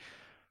think.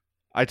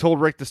 I told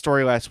Rick the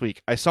story last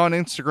week. I saw an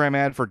Instagram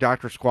ad for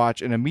Dr.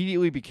 Squatch and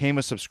immediately became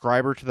a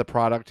subscriber to the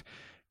product.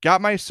 Got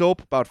my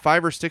soap about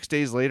 5 or 6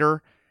 days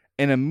later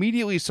and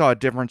immediately saw a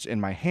difference in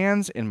my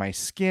hands, in my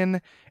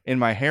skin, in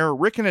my hair.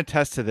 Rick can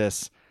attest to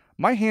this.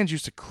 My hands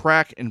used to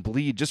crack and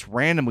bleed just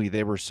randomly.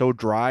 They were so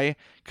dry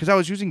because I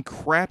was using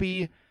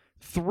crappy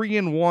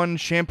 3-in-1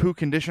 shampoo,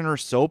 conditioner,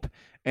 soap,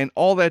 and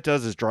all that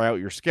does is dry out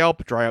your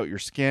scalp, dry out your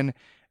skin,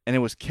 and it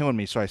was killing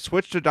me. So I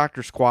switched to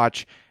Dr.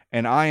 Squatch,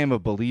 and I am a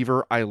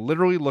believer. I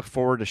literally look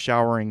forward to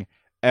showering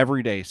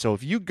every day. So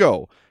if you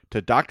go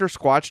to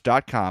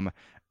drsquatch.com,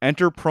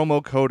 enter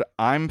promo code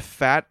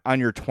I'mFat on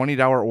your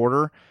 $20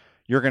 order,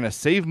 you're going to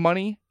save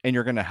money and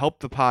you're going to help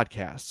the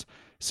podcast.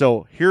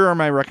 So here are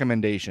my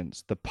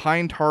recommendations. The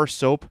Pine Tar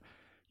Soap,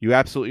 you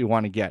absolutely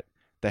want to get.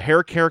 The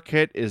Hair Care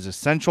Kit is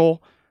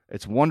essential.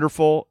 It's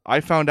wonderful. I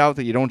found out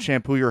that you don't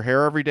shampoo your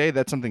hair every day.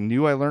 That's something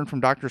new I learned from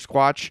Dr.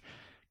 Squatch.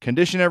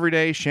 Condition every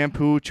day,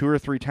 shampoo 2 or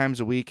 3 times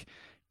a week.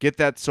 Get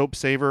that soap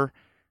saver.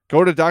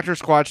 Go to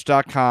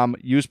drsquatch.com,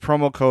 use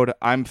promo code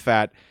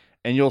I'mFat,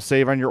 and you'll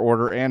save on your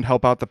order and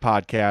help out the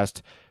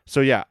podcast.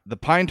 So yeah, the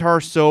Pine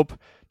Tar Soap,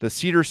 the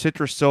Cedar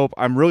Citrus Soap.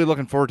 I'm really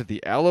looking forward to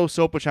the Aloe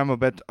Soap, which I'm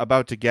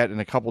about to get in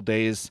a couple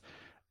days.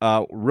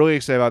 Really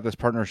excited about this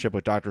partnership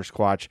with Dr.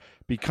 Squatch.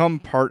 Become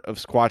part of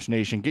Squatch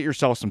Nation. Get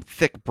yourself some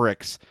thick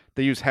bricks.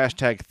 They use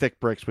hashtag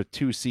thick bricks with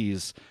 2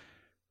 C's.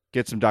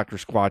 Get some Dr.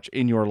 Squatch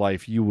in your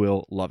life. You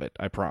will love it.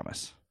 I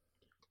promise.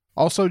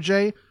 Also,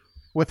 Jay,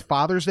 with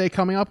Father's Day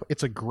coming up,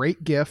 it's a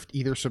great gift,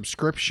 either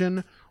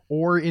subscription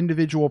or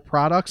individual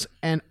products.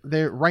 And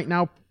right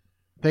now,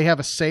 they have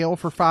a sale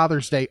for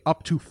Father's Day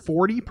up to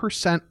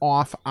 40%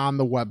 off on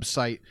the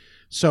website.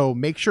 So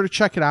make sure to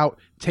check it out.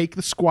 Take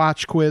the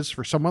Squatch quiz.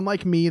 For someone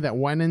like me that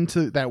went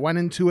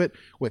into it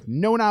with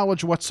no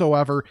knowledge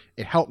whatsoever,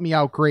 it helped me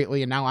out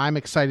greatly. And now I'm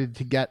excited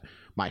to get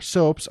my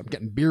soaps. I'm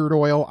getting beard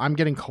oil. I'm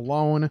getting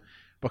cologne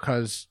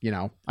because,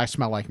 I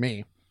smell like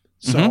me.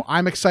 So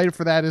I'm excited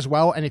for that as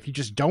well. And if you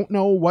just don't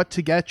know what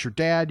to get, your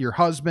dad, your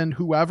husband,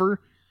 whoever,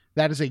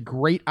 that is a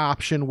great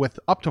option with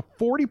up to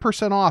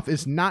 40% off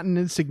is not an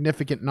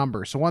insignificant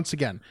number. So once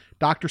again,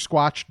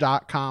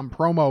 drsquatch.com,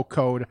 promo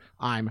code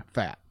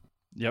I'mFat.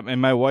 Yep,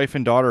 and my wife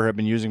and daughter have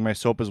been using my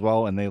soap as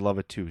well, and they love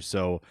it too.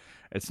 So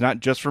it's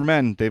not just for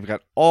men. They've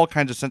got all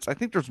kinds of scents. I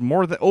think there's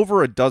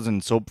over a dozen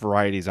soap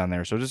varieties on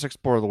there. So just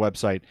explore the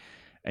website,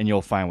 and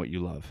you'll find what you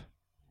love.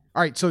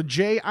 All right, so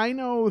Jay, I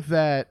know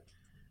that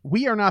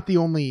we are not the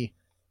only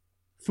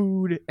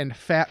food and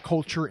fat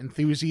culture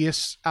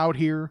enthusiasts out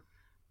here.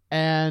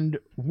 And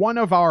one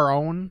of our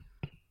own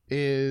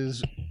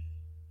is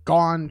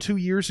gone 2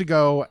 years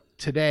ago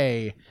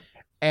today.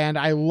 And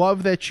I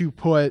love that you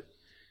put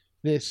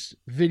this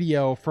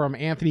video from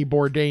Anthony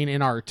Bourdain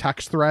in our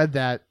text thread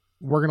that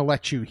we're going to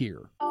let you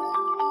hear.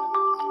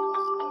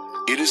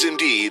 It is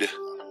indeed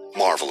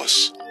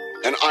marvelous.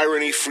 An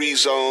irony-free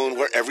zone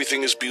where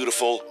everything is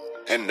beautiful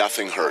and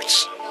nothing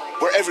hurts.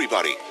 Where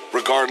everybody,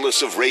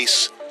 regardless of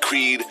race,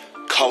 creed,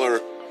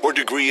 color, or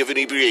degree of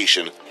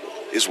inebriation,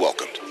 is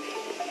welcomed.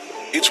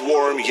 Its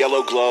warm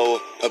yellow glow,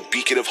 a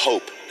beacon of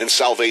hope and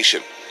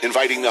salvation,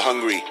 inviting the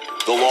hungry,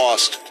 the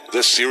lost,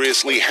 the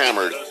seriously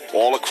hammered,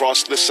 all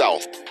across the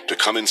South to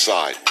come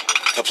inside.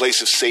 A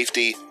place of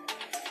safety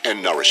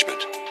and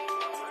nourishment.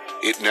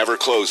 It never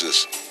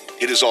closes.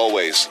 It is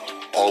always,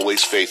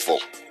 always faithful,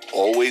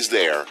 always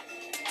there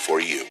for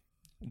you.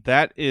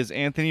 That is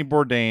Anthony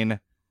Bourdain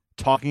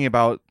talking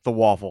about the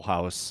Waffle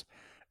House.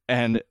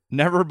 And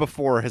never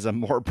before has a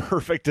more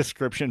perfect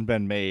description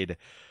been made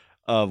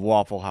of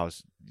Waffle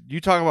House.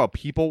 You talk about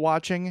people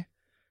watching.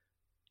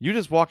 You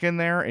just walk in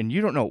there and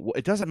you don't know.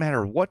 It doesn't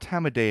matter what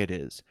time of day it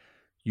is.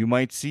 You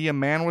might see a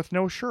man with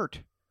no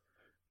shirt.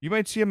 You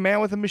might see a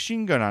man with a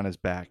machine gun on his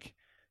back.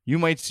 You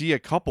might see a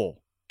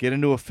couple get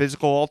into a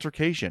physical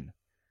altercation.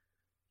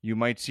 You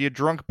might see a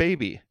drunk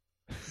baby.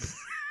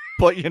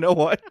 But you know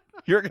what?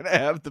 You're going to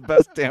have the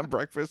best damn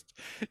breakfast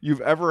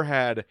you've ever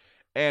had.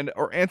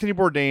 Or Anthony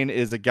Bourdain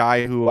is a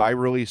guy who I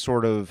really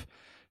sort of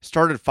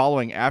started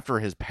following after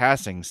his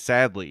passing,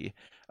 sadly.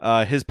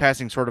 His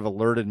passing sort of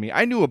alerted me.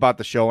 I knew about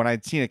the show and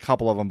I'd seen a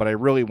couple of them, but I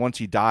really, once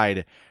he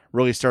died,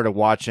 really started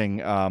watching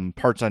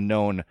Parts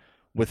Unknown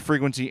with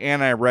frequency.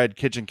 And I read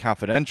Kitchen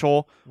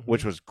Confidential,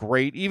 which was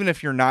great. Even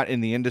if you're not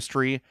in the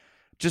industry,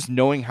 just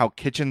knowing how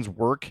kitchens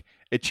work,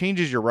 it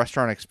changes your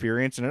restaurant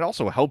experience, and it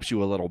also helps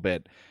you a little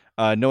bit,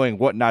 knowing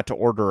what not to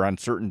order on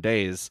certain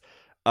days.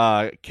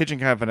 Kitchen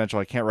Confidential,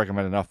 I can't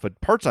recommend enough,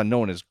 but Parts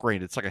Unknown is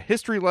great. It's like a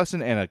history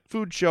lesson and a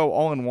food show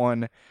all in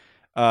one.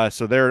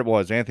 So there it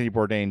was, Anthony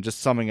Bourdain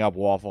just summing up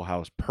Waffle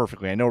House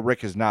perfectly. I know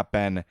Rick has not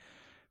been,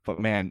 but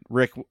man,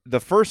 Rick, the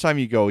first time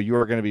you go, you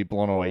are going to be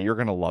blown away. You're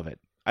going to love it.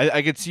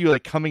 I could see you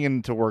like coming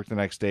into work the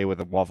next day with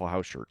a Waffle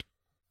House shirt.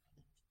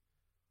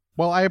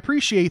 Well, I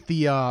appreciate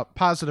the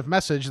positive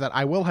message that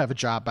I will have a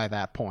job by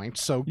that point.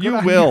 So good You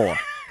on will.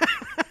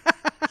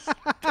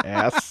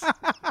 Ass.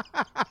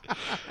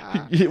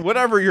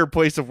 Whatever your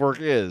place of work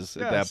is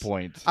at that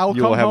point, I'll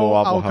you will come have a home.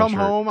 Waffle I'll House come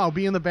shirt. home. I'll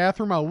be in the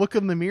bathroom. I'll look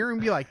in the mirror and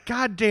be like,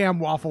 "God damn,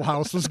 Waffle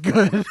House was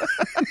good."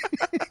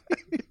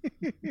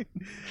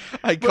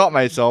 I caught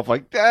myself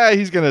like,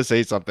 he's gonna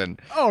say something.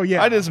 Oh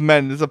yeah, I just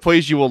meant it's a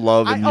place you will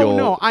love, and you'll. Oh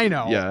no, I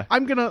know. Yeah,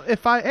 I'm gonna.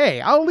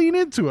 I'll lean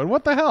into it.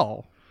 What the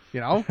hell,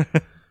 you know?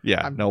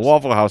 yeah.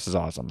 Waffle House is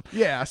awesome.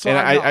 Yeah. So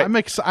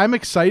And I'm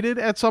excited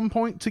at some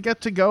point to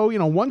get to go. You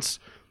know, once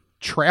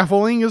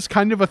traveling is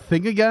kind of a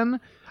thing again.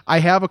 I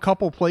have a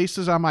couple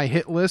places on my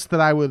hit list that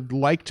I would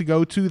like to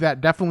go to that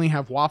definitely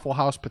have Waffle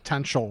House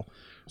potential.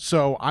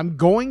 So I'm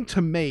going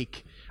to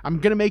make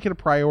it a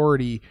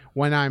priority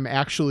when I'm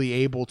actually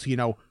able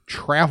to,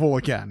 travel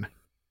again.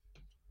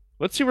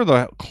 Let's see where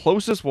the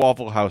closest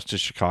Waffle House to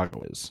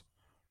Chicago is.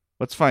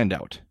 Let's find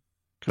out,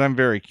 because I'm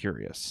very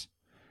curious.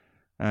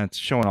 It's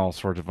showing all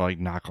sorts of like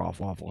knockoff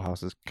Waffle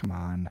Houses. Come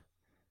on,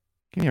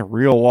 give me a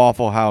real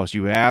Waffle House,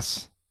 you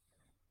ass.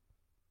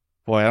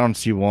 Boy, I don't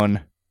see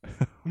one.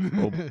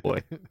 Oh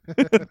boy.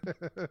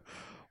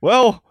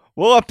 Well,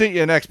 we'll update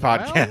you next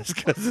podcast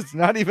because it's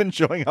not even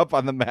showing up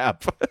on the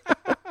map.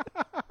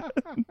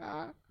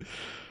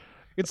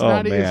 It's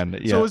not man.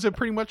 easy. So is it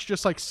pretty much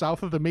just like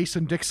south of the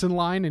Mason-Dixon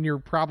line and you're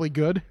probably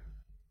good?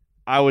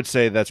 I would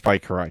say that's probably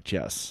correct.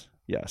 Yes.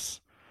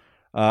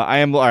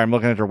 I'm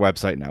looking at their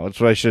website now.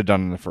 That's what I should have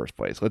done in the first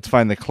place. Let's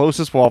find the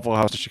closest Waffle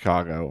House to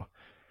Chicago.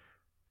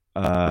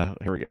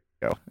 Here we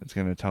go. It's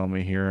going to tell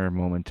me here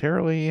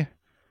momentarily.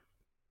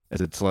 As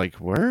it's like,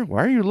 why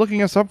are you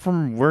looking us up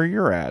from where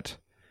you're at?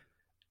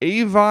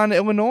 Avon,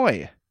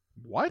 Illinois.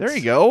 What? There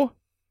you go.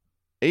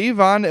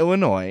 Avon,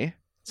 Illinois.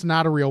 It's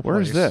not a real place.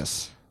 Where is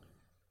this?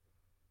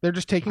 They're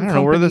just taking I don't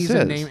know where companies this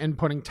and is.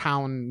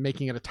 putting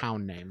making it a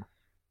town name.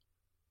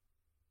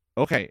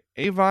 Okay,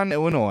 Avon,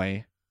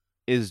 Illinois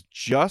is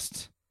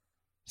just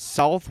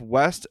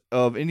southwest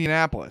of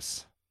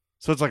Indianapolis.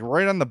 So it's like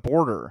right on the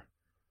border.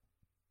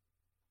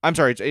 I'm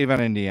sorry, it's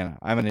Avon, Indiana.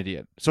 I'm an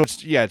idiot. So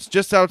it's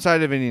just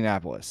outside of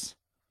Indianapolis.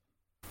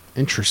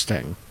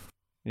 Interesting.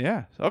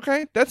 Yeah.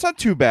 Okay, that's not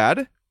too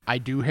bad. I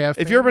do have.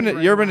 If you've been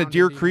to around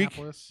Deer Creek,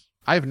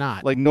 I have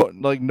not. like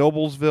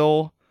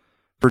Noblesville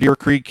or Deer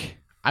Creek.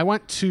 I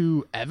went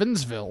to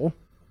Evansville.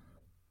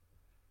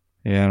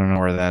 Yeah, I don't know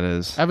where that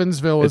is.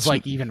 Evansville is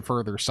like even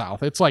further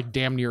south. It's like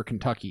damn near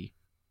Kentucky.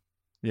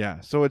 Yeah,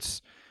 so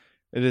it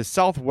is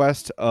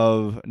southwest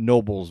of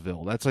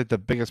Noblesville. That's like the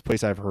biggest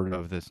place I've heard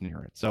of that's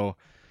near it. So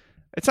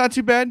it's not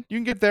too bad. You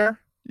can get there.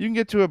 You can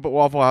get to a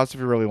Waffle House if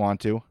you really want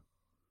to.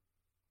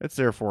 It's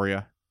there for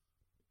you.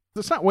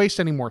 Let's not waste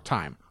any more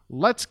time.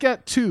 Let's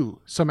get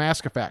to some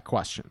Ask a Fat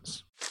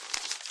questions.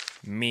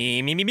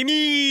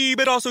 Me,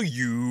 but also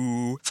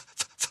you.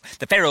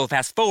 The Pharaoh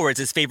fast forwards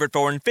his favorite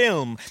foreign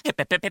film,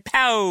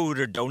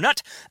 Powder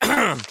Donut.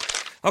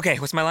 Okay,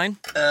 what's my line?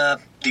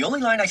 The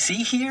only line I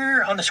see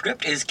here on the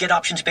script is get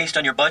options based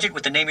on your budget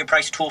with the Name Your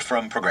Price tool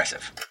from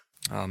Progressive.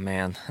 Oh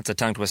man, that's a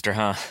tongue twister,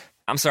 huh?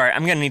 I'm sorry,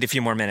 I'm gonna need a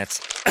few more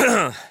minutes.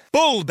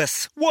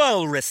 Bulbous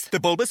Walrus, the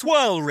Bulbous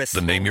Walrus.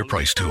 The Name Your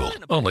Price tool,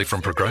 only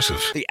from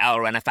Progressive. The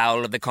owl ran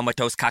afoul of the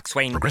comatose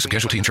coxswain. Progressive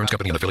Casualty Insurance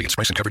Company and affiliates.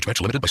 Price and coverage match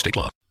limited by state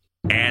law.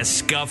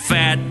 Ask a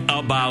fat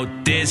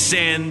about this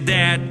and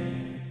that.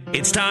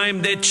 It's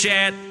time to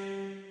chat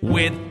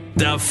with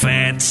the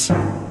fats.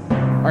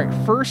 All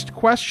right, first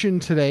question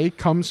today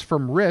comes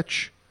from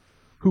Rich,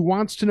 who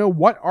wants to know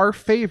what our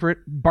favorite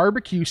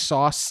barbecue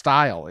sauce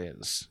style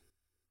is.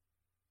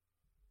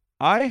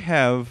 I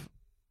have,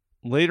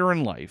 later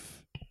in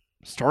life,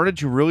 started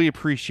to really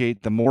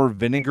appreciate the more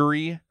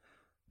vinegary,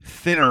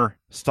 thinner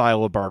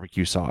style of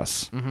barbecue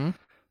sauce. Mm-hmm.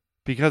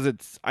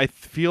 because I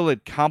feel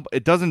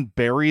it doesn't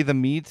bury the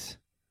meat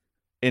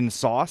in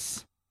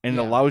sauce, and it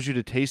allows you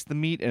to taste the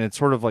meat, and it's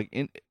sort of like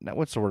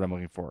what's the word I'm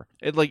looking for?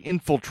 It like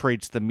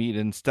infiltrates the meat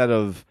instead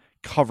of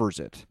covers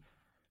it.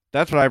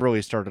 That's what I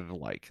really started to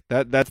like.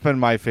 That's been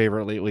my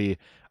favorite lately.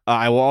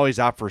 I will always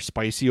opt for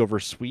spicy over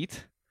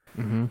sweet.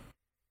 Mm-hmm.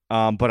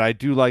 But I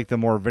do like the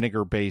more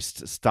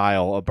vinegar-based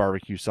style of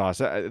barbecue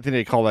sauce. I think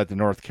they call that the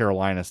North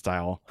Carolina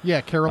style.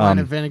 Yeah,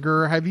 Carolina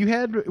vinegar. Have you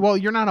had? Well,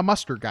 you're not a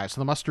mustard guy, so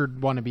the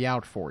mustard want to be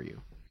out for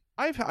you.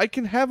 I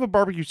can have a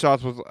barbecue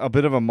sauce with a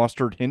bit of a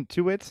mustard hint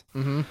to it.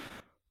 Mm-hmm.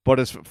 But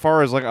as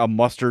far as like a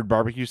mustard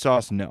barbecue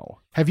sauce, no.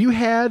 Have you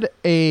had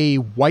a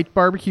white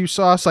barbecue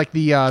sauce, like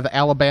the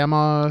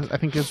Alabama, I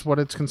think is what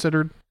it's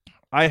considered?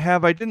 I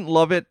have. I didn't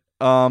love it,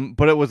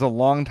 but it was a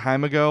long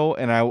time ago,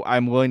 and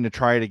I'm willing to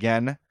try it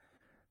again.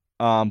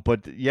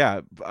 But yeah,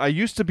 I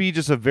used to be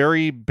just a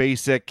very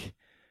basic,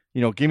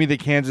 give me the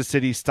Kansas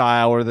City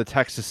style or the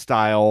Texas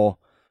style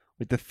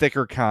with the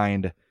thicker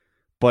kind.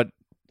 But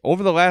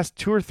over the last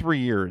 2 or 3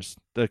 years,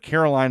 the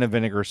Carolina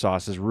vinegar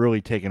sauce has really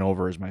taken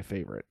over as my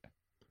favorite.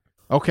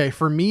 Okay,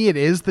 for me, it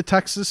is the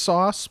Texas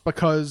sauce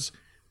because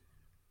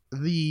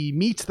the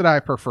meats that I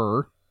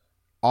prefer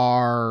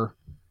are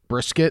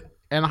brisket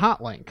and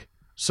hot link.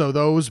 So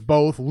those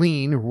both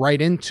lean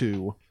right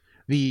into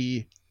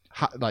the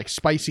like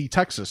spicy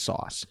Texas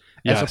sauce,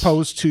 as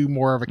opposed to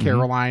more of a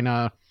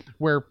Carolina,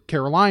 where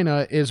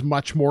Carolina is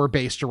much more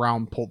based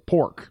around pulled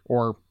pork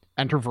or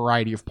enter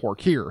variety of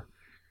pork here.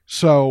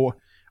 So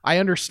I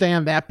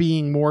understand that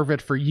being more of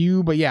it for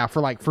you, but yeah,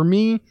 for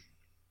me,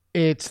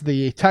 it's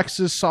the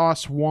Texas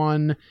sauce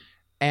one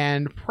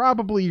and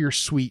probably your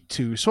sweet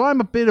too. So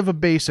I'm a bit of a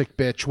basic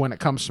bitch when it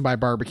comes to my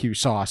barbecue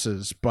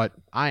sauces, but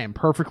I am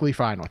perfectly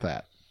fine with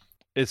that.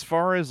 As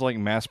far as like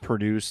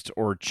mass-produced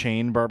or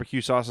chain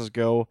barbecue sauces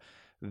go,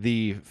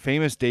 the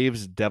famous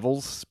Dave's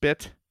Devil's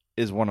Spit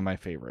is one of my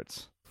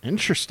favorites.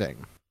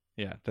 Interesting.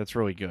 Yeah, that's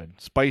really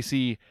good.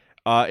 Spicy.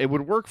 It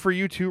would work for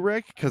you too,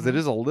 Rick, because it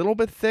is a little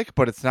bit thick,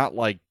 but it's not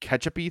like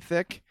ketchup-y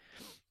thick.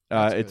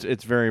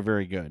 It's very,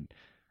 very good.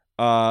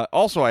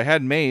 Also, I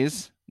had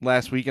Maze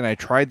last week, and I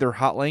tried their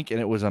hot link, and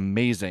it was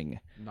amazing.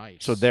 Nice.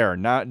 So there.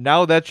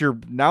 Now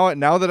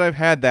that I've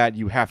had that,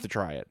 you have to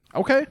try it.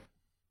 Okay.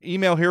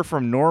 Email here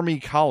from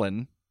Normie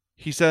Collin.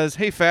 He says,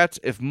 "Hey Fats,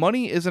 if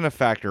money isn't a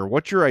factor,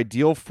 what's your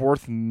ideal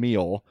fourth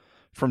meal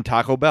from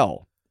Taco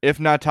Bell? If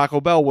not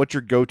Taco Bell, what's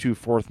your go-to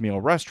fourth meal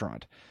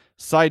restaurant?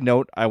 Side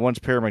note, I once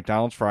paired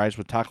McDonald's fries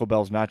with Taco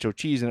Bell's nacho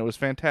cheese, and it was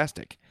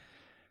fantastic."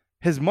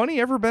 Has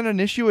money ever been an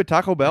issue at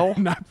Taco Bell?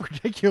 Not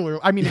particularly.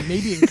 I mean,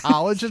 maybe in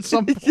college at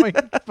some point.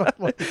 But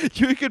like...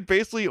 You could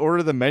basically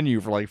order the menu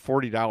for like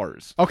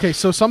 $40. Okay,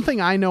 so something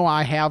I know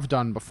I have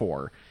done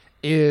before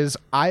is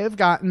I have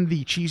gotten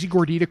the Cheesy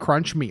Gordita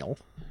Crunch meal,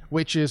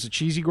 which is a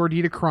Cheesy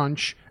Gordita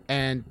Crunch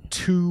and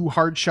 2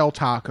 hard shell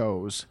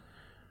tacos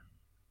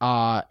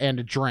and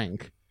a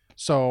drink.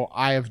 So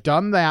I have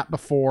done that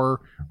before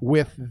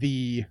with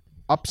the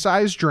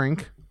upsized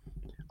drink.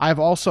 I've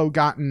also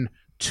gotten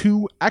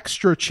 2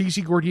 extra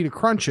Cheesy Gordita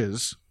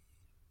Crunches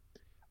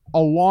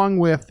along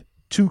with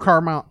 2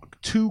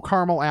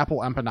 caramel apple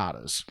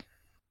empanadas.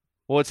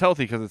 Well, it's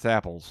healthy because it's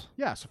apples.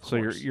 Yes, of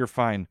course. So you're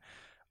fine.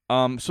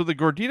 So the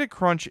Gordita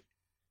Crunch,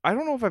 I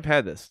don't know if I've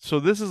had this.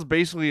 So this is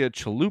basically a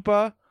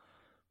chalupa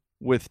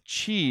with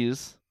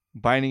cheese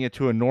binding it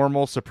to a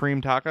normal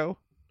Supreme taco.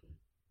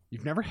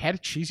 You've never had a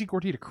Cheesy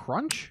Gordita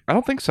Crunch? I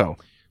don't think so.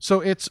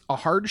 So it's a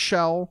hard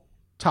shell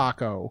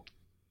taco.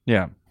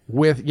 Yeah.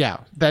 With,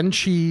 then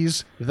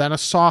cheese, then a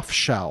soft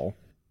shell.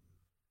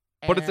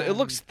 But it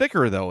looks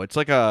thicker, though. It's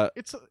like a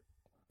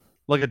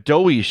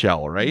doughy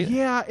shell, right?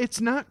 Yeah,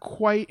 it's not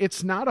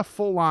a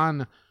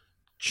full-on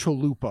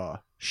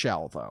chalupa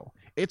shell, though.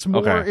 It's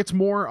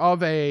more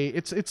of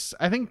a,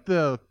 I think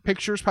the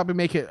pictures probably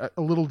make it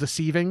a little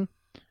deceiving.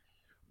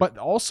 But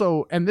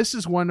also, and this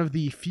is one of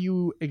the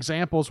few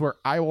examples where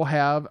I will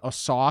have a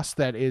sauce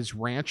that is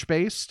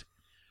ranch-based,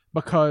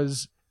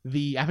 because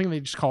I think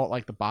they just call it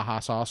like the Baja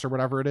sauce or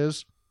whatever it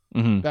is,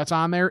 that's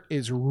on there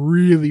is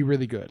really,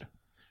 really good.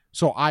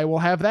 So I will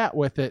have that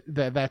with it.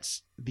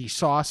 That's the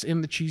sauce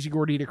in the Cheesy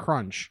Gordita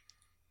Crunch.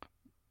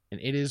 And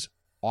it is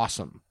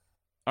awesome.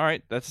 All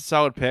right, that's a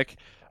solid pick.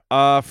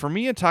 For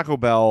me at Taco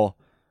Bell,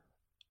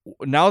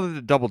 now that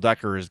the double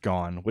decker is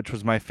gone, which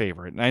was my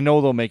favorite, and I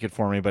know they'll make it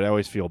for me, but I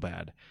always feel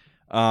bad.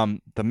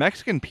 The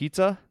Mexican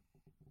pizza,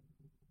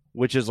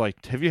 which is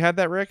like, have you had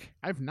that, Rick?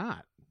 I've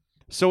not.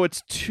 So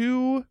it's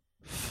 2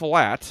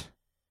 flat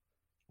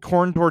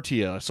corn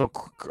tortilla, so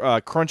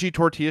crunchy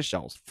tortilla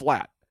shells,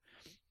 flat,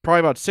 probably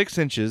about 6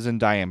 inches in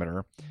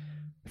diameter.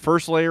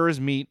 First layer is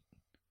meat.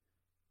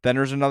 Then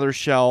there's another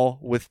shell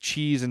with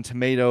cheese and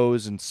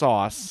tomatoes and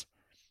sauce,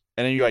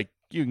 and then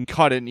you can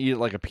cut it and eat it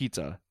like a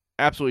pizza.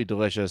 Absolutely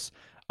delicious.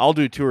 I'll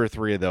do 2 or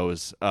 3 of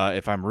those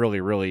if I'm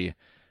really, really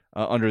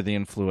under the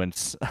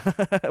influence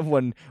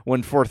when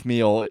it's fourth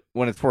meal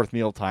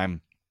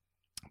time.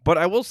 But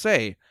I will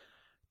say,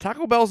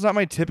 Taco Bell's not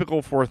my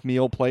typical fourth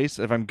meal place.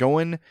 If I'm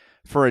going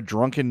for a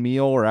drunken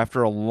meal or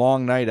after a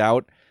long night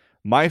out,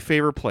 my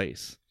favorite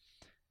place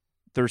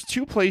There's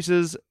two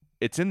places.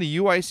 It's in the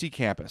UIC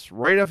campus,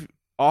 right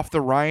off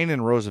the Ryan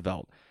and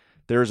Roosevelt.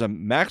 There's a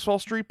Maxwell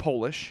Street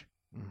Polish,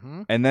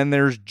 and then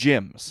there's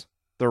Jim's.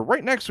 They're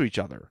right next to each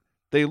other.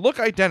 They look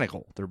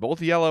identical. They're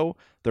both yellow.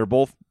 They're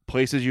both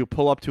places you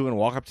pull up to and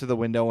walk up to the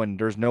window, and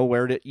there's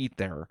nowhere to eat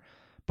there.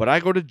 But I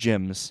go to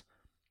Jim's,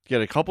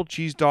 get a couple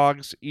cheese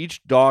dogs.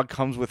 Each dog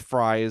comes with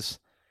fries.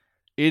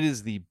 It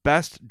is the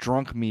best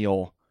drunk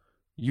meal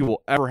you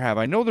will ever have.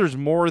 I know there's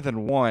more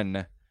than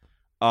one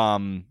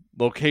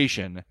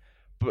location,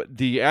 but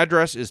the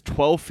address is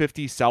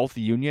 1250 South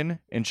Union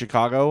in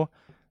Chicago.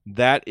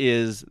 That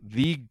is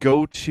the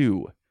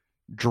go-to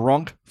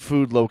drunk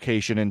food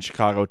location in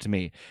Chicago to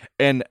me.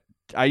 And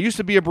I used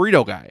to be a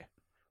burrito guy.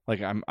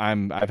 Like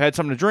I've had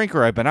something to drink,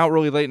 or I've been out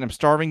really late and I'm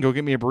starving, go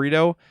get me a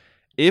burrito.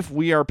 If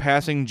we are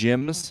passing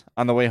Jim's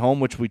on the way home,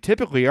 which we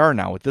typically are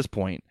now at this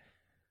point,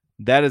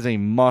 that is a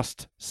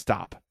must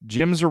stop.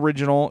 Jim's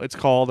Original, it's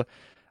called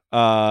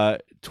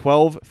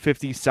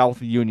 1250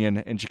 South Union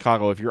in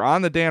Chicago. If you're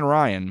on the Dan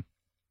Ryan,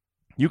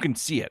 you can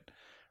see it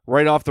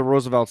right off the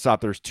Roosevelt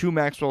stop. There's two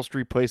Maxwell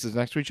Street places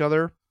next to each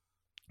other.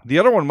 The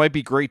other one might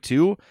be great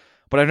too,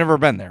 but I've never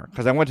been there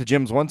because I went to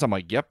Jim's once. I'm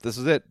like, yep, this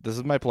is it. This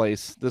is my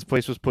place. This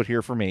place was put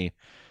here for me.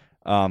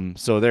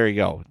 So there you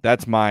go.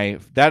 That is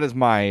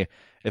my,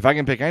 if I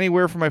can pick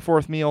anywhere for my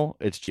fourth meal,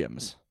 it's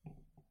Jim's.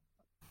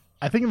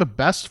 I think the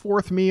best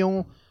fourth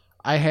meal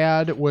I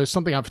had was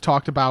something I've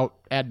talked about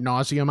ad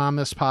nauseum on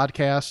this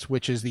podcast,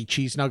 which is the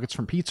cheese nuggets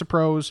from Pizza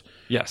Pros.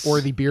 Yes. Or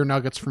the beer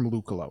nuggets from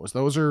Lucalo's.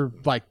 Those are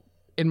like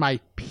in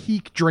my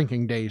peak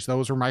drinking days.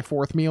 Those were my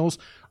fourth meals,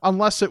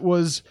 unless it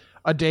was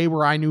a day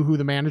where I knew who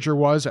the manager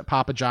was at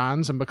Papa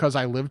John's. And because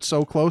I lived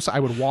so close, I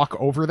would walk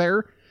over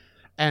there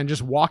and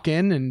just walk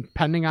in, and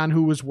depending on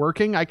who was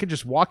working, I could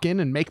just walk in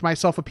and make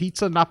myself a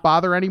pizza, not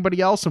bother anybody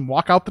else, and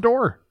walk out the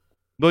door.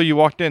 Well, you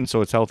walked in,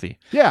 so it's healthy.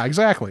 Yeah,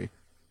 exactly.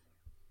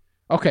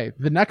 Okay,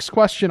 the next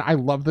question, I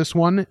love this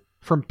one,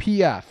 from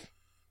PF.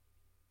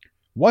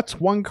 What's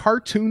one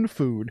cartoon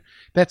food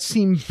that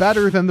seemed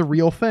better than the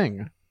real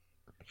thing?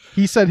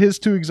 He said his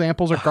two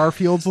examples are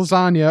Garfield's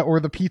lasagna or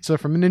the pizza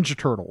from the Ninja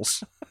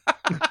Turtles.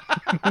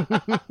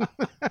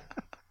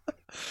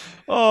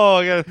 Oh,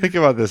 I gotta think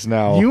about this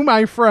now. You,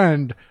 my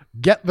friend,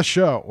 get the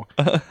show.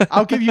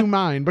 I'll give you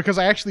mine because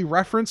I actually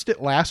referenced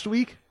it last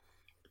week.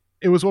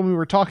 It was when we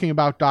were talking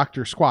about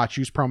Dr. Squatch.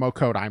 Use promo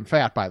code I'm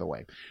fat, by the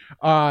way.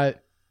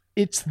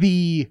 It's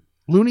the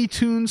Looney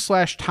Tunes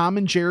 / Tom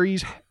and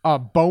Jerry's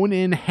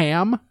bone-in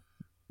ham.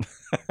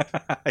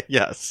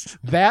 Yes.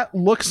 That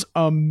looks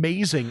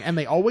amazing, and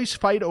they always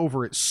fight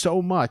over it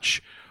so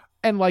much.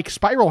 And like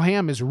Spiral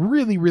Ham is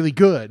really, really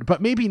good,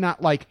 but maybe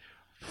not like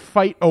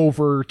fight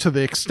over to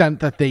the extent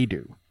that they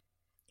do.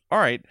 All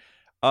right.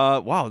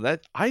 Wow,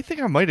 that I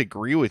think I might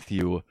agree with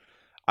you.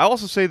 I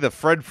also say the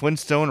Fred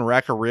Flintstone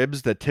rack of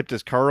ribs that tipped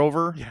his car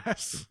over.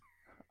 Yes.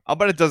 I'll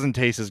bet it doesn't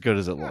taste as good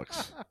as it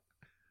looks.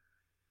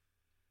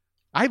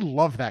 I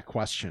love that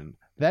question.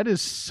 That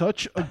is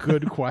such a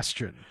good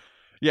question.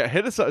 Yeah,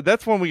 hit us up.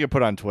 That's one we can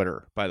put on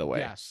Twitter, by the way.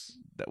 Yes.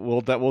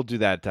 We'll do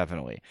that,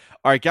 definitely.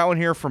 All right, got one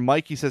here from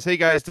Mike. He says, hey,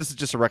 guys, this is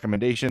just a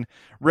recommendation.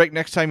 Rick,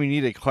 next time you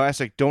need a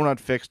classic donut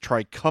fix,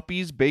 try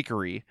Cuppy's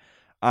Bakery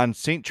on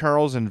St.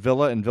 Charles and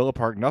Villa in Villa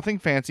Park. Nothing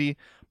fancy,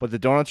 but the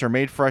donuts are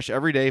made fresh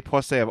every day.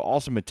 Plus, they have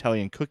awesome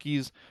Italian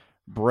cookies,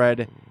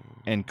 bread,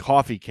 and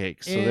coffee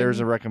cakes. So there's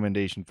a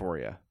recommendation for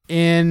you.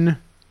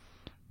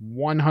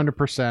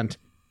 100%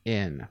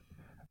 in.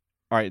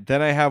 All right,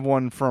 then I have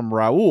one from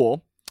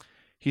Raul.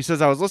 He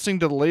says, I was listening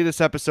to the latest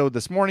episode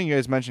this morning. You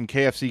guys mentioned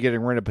KFC getting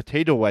rid of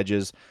potato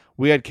wedges.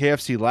 We had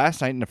KFC last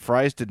night, and the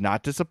fries did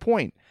not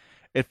disappoint.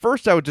 At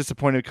first, I was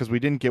disappointed because we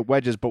didn't get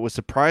wedges, but was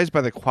surprised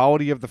by the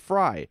quality of the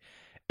fry.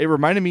 It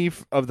reminded me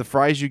of the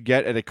fries you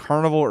get at a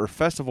carnival or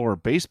festival or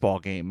baseball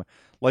game,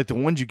 like the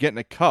ones you get in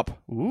a cup.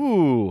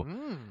 Ooh.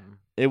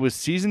 It was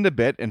seasoned a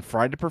bit and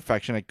fried to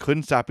perfection. I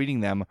couldn't stop eating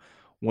them.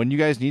 When you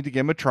guys need to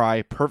give them a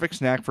try, perfect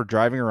snack for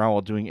driving around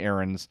while doing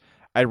errands.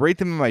 I'd rate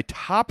them in my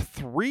top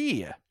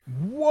 3.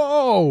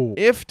 Whoa!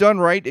 If done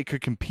right, it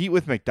could compete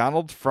with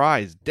McDonald's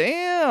fries.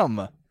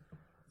 Damn!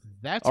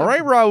 That's all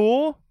right,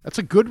 Raul. That's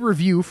a good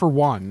review for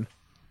one.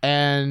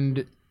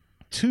 And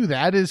two,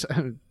 that is...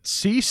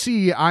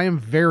 CC, I am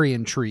very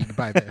intrigued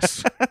by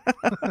this.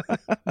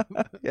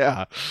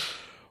 Yeah.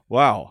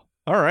 Wow.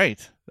 All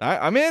right.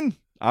 I'm in.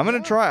 I'm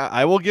going to try.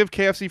 I will give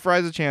KFC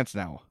fries a chance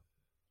now.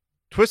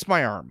 Twist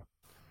my arm.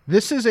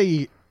 This is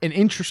an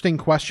interesting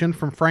question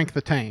from Frank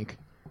the Tank.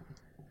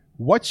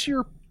 What's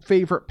your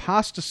favorite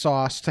pasta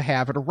sauce to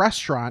have at a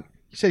restaurant?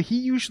 He said he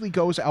usually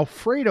goes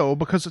Alfredo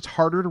because it's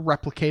harder to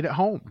replicate at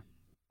home.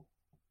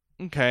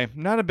 Okay,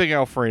 not a big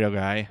Alfredo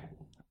guy.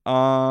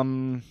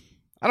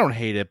 I don't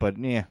hate it, but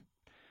yeah.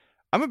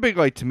 I'm a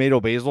big tomato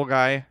basil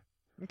guy.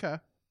 Okay.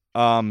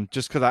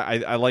 Just because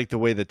I like the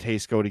way the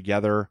tastes go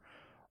together.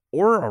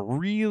 Or a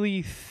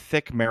really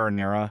thick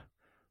marinara.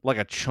 Like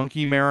a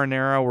chunky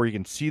marinara where you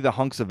can see the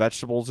hunks of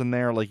vegetables in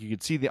there. Like you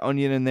could see the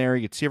onion in there.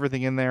 You could see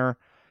everything in there.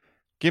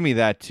 Give me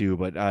that too,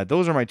 but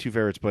those are my two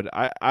favorites. But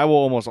I will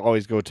almost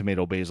always go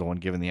tomato basil when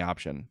given the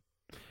option.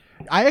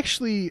 I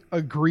actually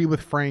agree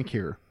with Frank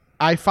here.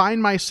 I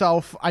find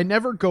myself, I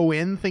never go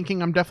in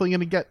thinking I'm definitely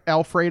going to get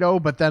Alfredo,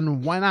 but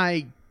then when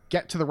I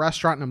get to the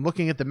restaurant and I'm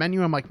looking at the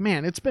menu, I'm like,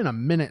 man, it's been a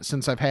minute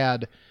since I've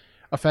had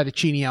a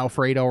fettuccine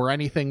Alfredo or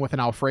anything with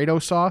an Alfredo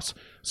sauce.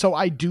 So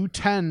I do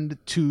tend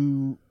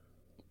to,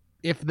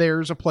 if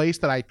there's a place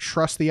that I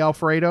trust the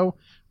Alfredo,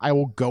 I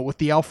will go with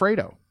the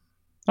Alfredo.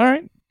 All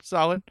right,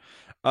 solid.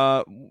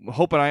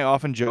 Hope and I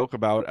often joke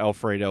about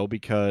Alfredo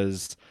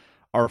because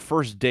our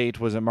first date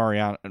was at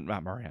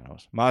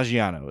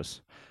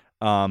Maggiano's.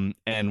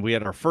 And we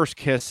had our first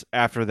kiss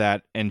after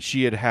that, and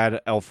she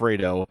had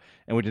Alfredo,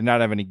 and we did not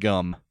have any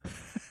gum.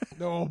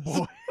 Oh,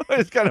 boy. I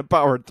just kind of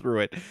powered through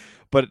it,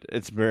 but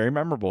it's very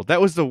memorable.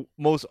 That was the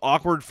most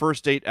awkward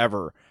first date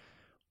ever.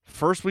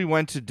 First, we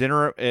went to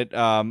dinner at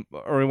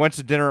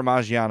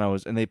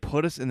Maggiano's, and they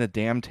put us in the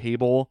damn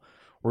table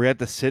where we had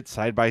to sit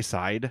side by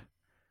side.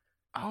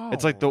 Oh,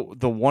 it's like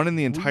the one in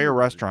the entire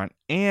restaurant.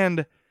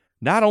 And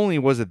not only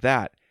was it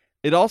that,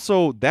 it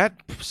also, that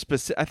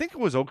specific, I think it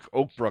was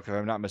Oakbrook, if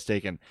I'm not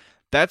mistaken,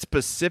 that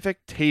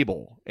specific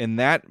table in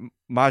that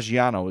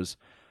Maggiano's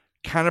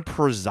kind of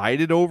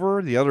presided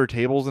over the other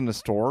tables in the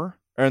store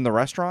or in the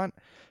restaurant.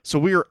 So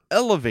we were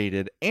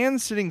elevated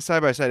and sitting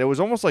side by side. It was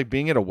almost like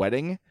being at a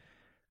wedding.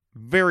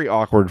 Very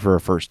awkward for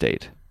a first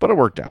date, but it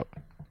worked out.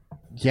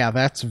 Yeah,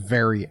 that's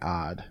very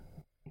odd.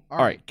 All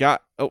right.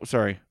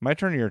 Sorry. My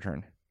turn or your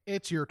turn?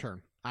 It's your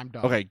turn. I'm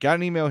done. Okay. Got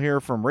an email here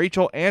from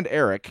Rachel and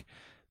Eric.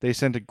 They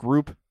sent a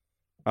group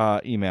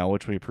email,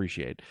 which we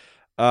appreciate.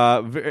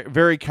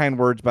 Very kind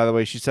words, by the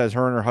way. She says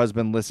her and her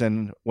husband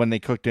listen when they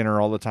cook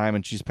dinner all the time,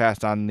 and she's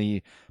passed on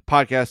the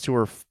podcast to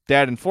her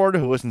dad in Florida,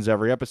 who listens to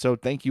every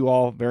episode. Thank you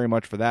all very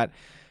much for that.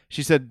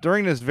 She said,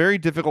 during this very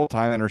difficult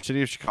time in her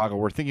city of Chicago,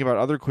 we're thinking about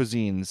other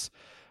cuisines.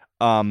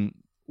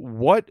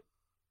 What,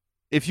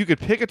 if you could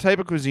pick a type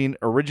of cuisine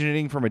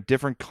originating from a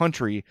different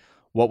country,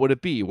 what would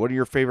it be? What are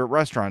your favorite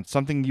restaurants?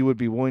 Something you would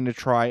be willing to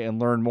try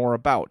and learn more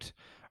about.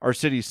 Our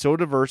city's so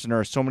diverse and there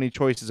are so many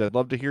choices. I'd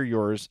love to hear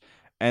yours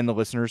and the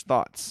listeners'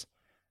 thoughts.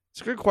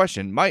 It's a good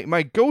question.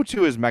 My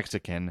go-to is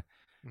Mexican,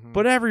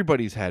 but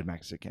everybody's had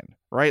Mexican,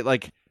 right?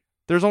 Like,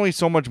 there's only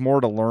so much more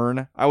to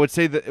learn. I would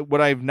say that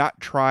what I've not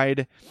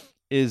tried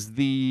is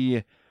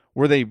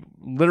where they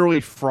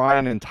literally fry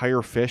an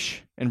entire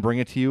fish and bring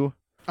it to you.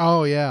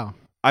 Oh, yeah.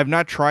 I've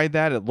not tried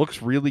that. It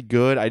looks really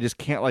good. I just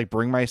can't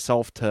bring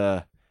myself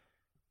to,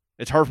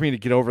 it's hard for me to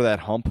get over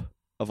that hump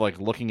of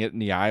looking it in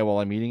the eye while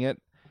I'm eating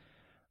it.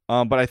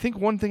 But I think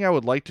one thing I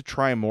would like to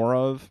try more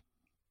of,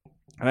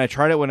 and I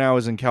tried it when I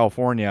was in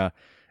California,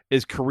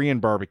 is Korean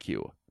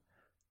barbecue.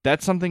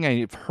 That's something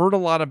I've heard a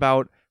lot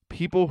about.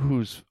 People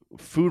whose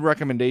food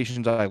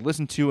recommendations I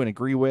listen to and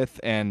agree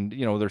with, and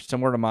they're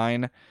similar to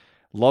mine,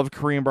 love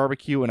Korean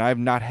barbecue, and I've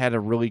not had a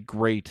really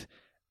great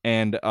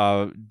and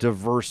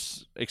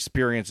diverse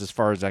experience as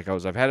far as that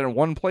goes. I've had it in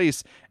one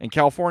place in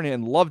California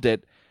and loved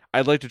it.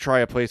 I'd like to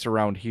try a place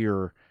around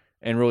here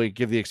and really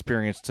give the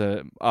experience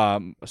to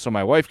so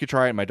my wife could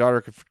try it, my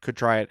daughter could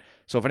try it.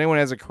 So if anyone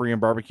has a Korean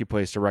barbecue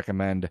place to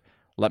recommend,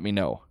 let me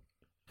know.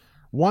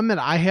 One that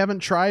I haven't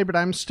tried but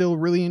I'm still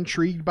really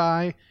intrigued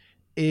by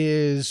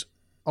is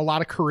a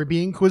lot of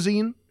Caribbean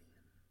cuisine,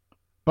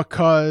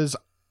 because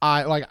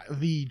I like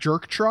the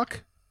jerk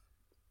truck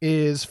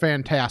is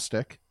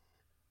fantastic.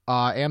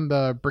 And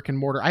the brick and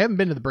mortar. I haven't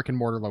been to the brick and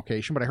mortar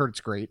location, but I heard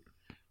it's great.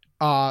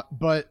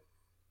 But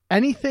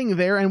anything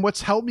there, and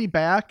what's held me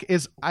back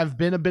is I've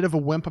been a bit of a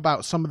wimp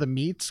about some of the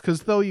meats,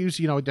 because they'll use,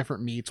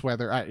 different meats,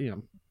 whether,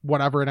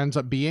 whatever it ends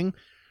up being.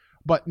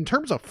 But in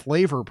terms of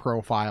flavor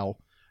profile,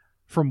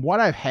 from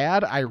what I've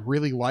had, I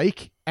really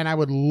like, and I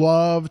would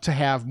love to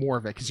have more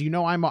of it, because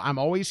I'm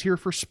always here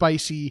for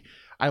spicy.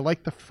 I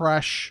like the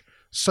fresh,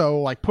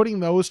 so putting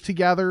those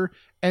together,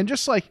 and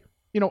just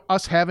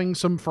us having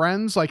some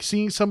friends,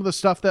 seeing some of the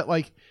stuff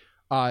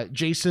that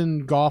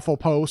Jason Goff will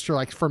post,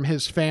 or from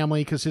his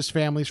family, because his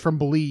family's from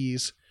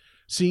Belize.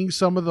 Seeing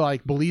some of the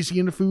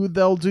Belizean food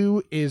they'll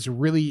do is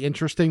really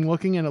interesting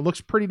looking, and it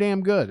looks pretty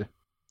damn good.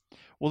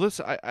 Well,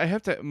 I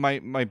have to,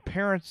 my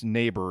parents'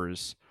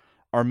 neighbors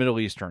are Middle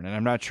Eastern, and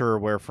I'm not sure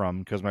where from,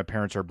 because my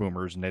parents are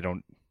boomers and they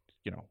don't,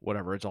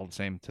 whatever, it's all the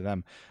same to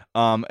them.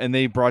 And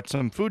they brought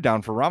some food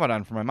down for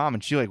Ramadan for my mom,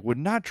 and she would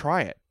not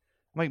try it.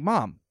 I'm like,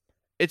 Mom,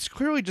 it's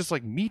clearly just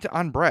meat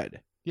on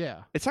bread.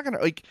 Yeah. It's not gonna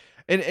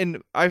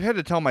and I've had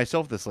to tell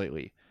myself this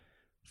lately.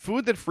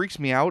 Food that freaks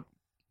me out,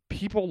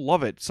 people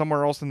love it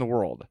somewhere else in the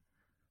world.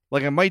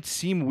 It might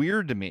seem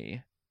weird to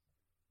me,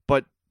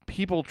 but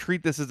people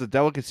treat this as a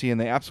delicacy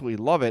and they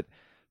absolutely love it.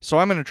 So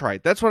I'm going to try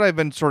it. That's what I've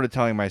been sort of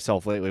telling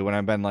myself lately when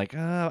I've been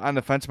on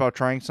the fence about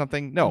trying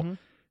something. No,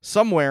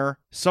 somewhere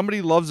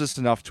somebody loves this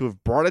enough to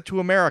have brought it to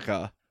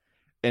America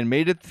and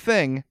made it the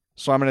thing.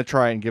 So I'm going to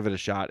try and give it a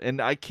shot.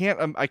 And I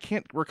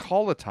can't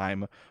recall a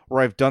time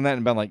where I've done that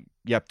and been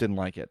yep, didn't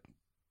like it.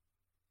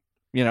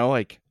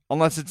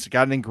 Unless it's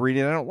got an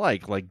ingredient I don't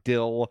like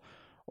dill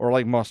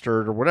or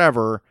mustard or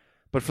whatever.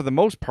 But for the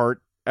most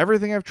part,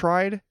 everything I've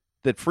tried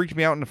that freaked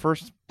me out in the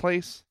first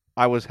place,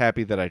 I was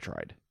happy that I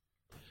tried.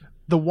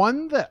 The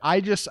one that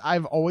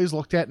I've always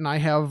looked at and I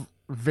have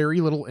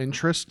very little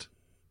interest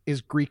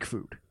is Greek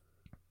food.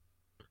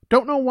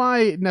 Don't know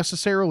why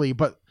necessarily,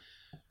 but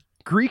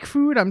Greek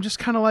food, I'm just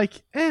kind of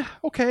like,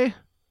 okay.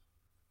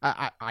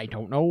 I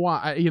don't know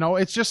why.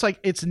 It's just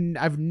like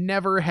I've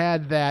never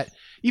had that,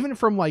 even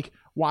from like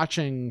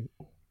watching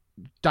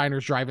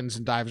Diners, Drive-Ins,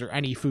 and Dives or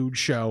any food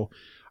show.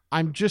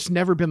 I'm just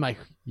never been like,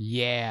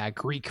 yeah,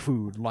 Greek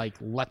food, like,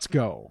 let's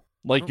go.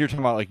 Like you're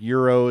talking about like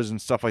Euros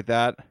and stuff like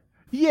that.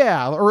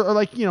 Yeah, or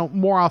like,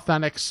 more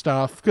authentic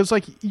stuff. Because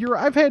like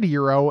I've had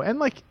Euro and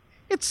like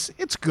it's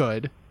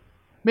good.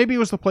 Maybe it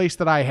was the place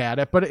that I had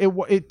it, but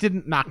it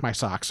didn't knock my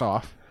socks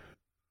off.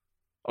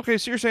 Okay,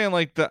 so you're saying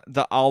like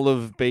the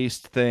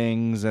olive-based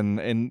things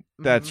and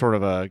that sort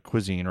of a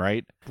cuisine,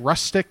 right?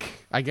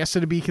 Rustic, I guess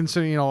it'd be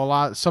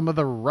considered, some of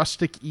the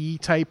rustic-y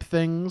type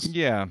things.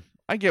 Yeah,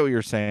 I get what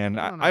you're saying.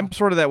 I'm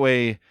sort of that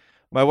way.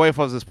 My wife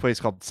loves this place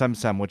called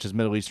Semsem, which is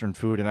Middle Eastern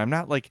food, and I'm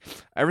not like,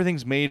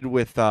 everything's made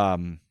with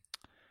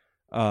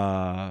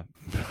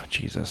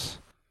Jesus.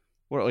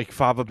 What, like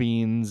fava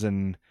beans,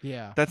 and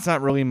that's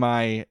not really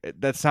the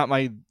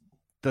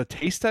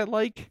taste I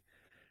like.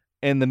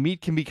 And the meat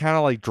can be kind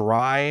of like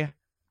dry.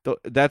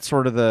 That's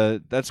kind of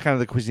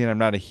the cuisine I'm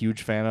not a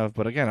huge fan of.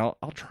 But again,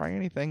 I'll try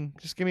anything.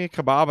 Just give me a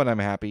kebab and I'm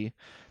happy.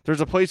 There's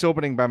a place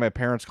opening by my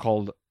parents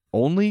called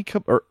Only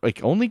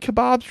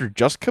Kebabs or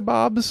Just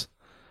Kebabs.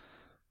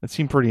 That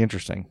seemed pretty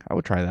interesting. I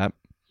would try that.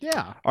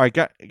 Yeah. All right,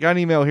 got an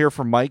email here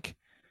from Mike.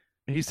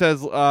 He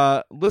says,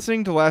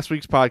 listening to last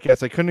week's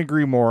podcast, I couldn't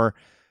agree more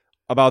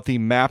about the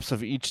maps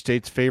of each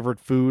state's favorite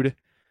food.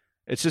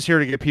 It's just here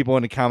to get people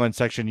in the comment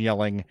section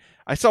yelling.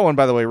 I saw one,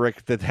 by the way,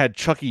 Rick, that had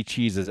Chuck E.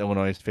 Cheese as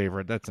Illinois'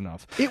 favorite. That's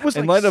enough. It was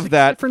in like light of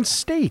that, different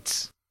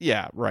states.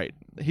 Yeah, right.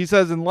 He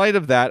says, in light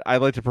of that,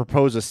 I'd like to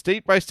propose a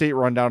state-by-state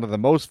rundown of the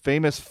most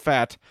famous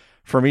fat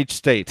from each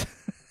state.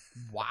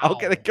 Wow. I'll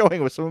get it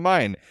going with some of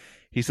mine.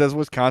 He says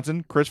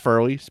Wisconsin. Chris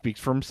Farley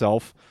speaks for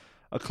himself.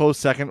 A close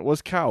second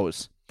was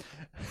cows.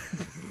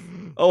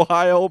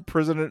 Ohio,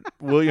 President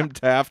William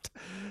Taft,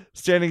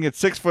 standing at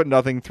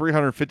 6'0",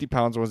 350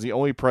 pounds, was the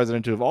only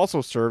president to have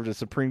also served as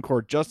Supreme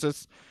Court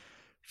Justice.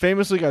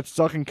 Famously got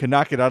stuck and could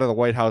not get out of the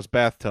White House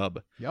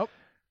bathtub. Yep.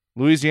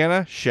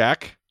 Louisiana,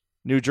 Shaq.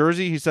 New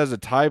Jersey, he says a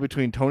tie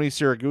between Tony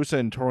Siragusa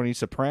and Tony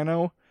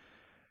Soprano.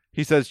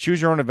 He says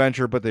choose your own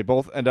adventure, but they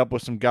both end up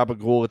with some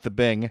gabagool at the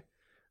Bing.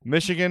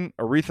 Michigan,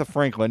 Aretha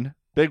Franklin.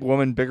 Big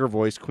woman, bigger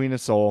voice, queen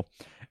of soul.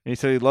 And he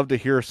said he'd love to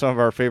hear some of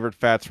our favorite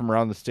fats from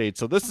around the state.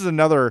 So this is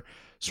another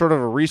sort of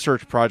a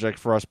research project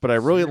for us, but I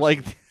really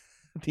like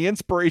the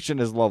inspiration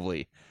is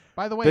lovely.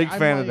 By the way, big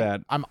fan of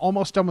that. I'm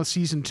almost done with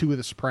season 2 of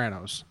The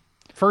Sopranos.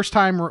 First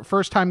time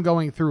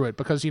going through it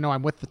because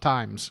I'm with the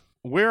times.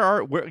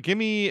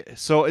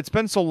 So it's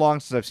been so long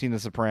since I've seen The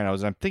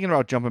Sopranos, and I'm thinking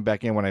about jumping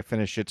back in when I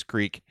finish Schitt's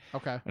Creek.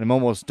 Okay. And I'm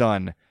almost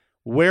done.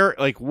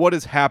 What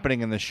is happening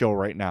in the show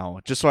right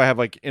now? Just so I have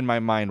in my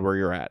mind where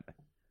you're at.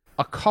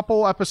 A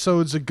couple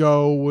episodes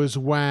ago was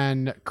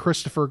when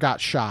Christopher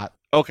got shot.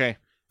 Okay.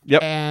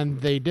 Yep.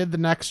 And they did the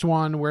next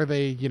one where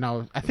they,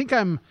 I think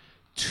I'm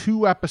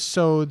 2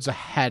 episodes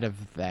ahead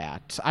of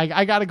that.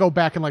 I got to go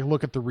back and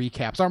look at the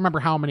recaps. I don't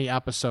remember how many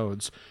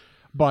episodes,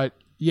 but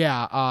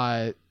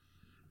yeah,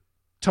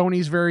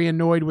 Tony's very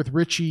annoyed with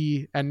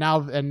Richie, and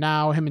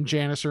now him and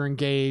Janice are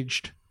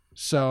engaged.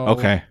 So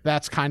okay,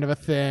 that's kind of a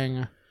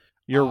thing.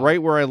 You're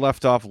right where I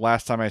left off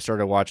last time I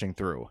started watching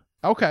through.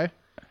 Okay.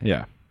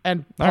 Yeah.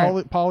 And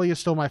Paulie is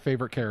still my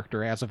favorite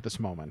character as of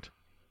this moment.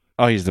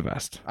 Oh, he's the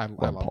best. I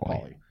love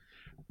Paulie.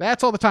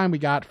 That's all the time we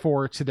got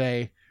for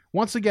today.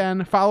 Once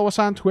again, follow us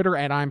on Twitter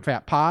at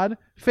I'mFatPod,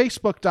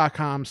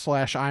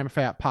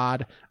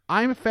 Facebook.com/I'mFatPod,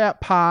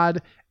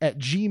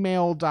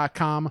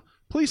 I'mFatPod@gmail.com.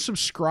 Please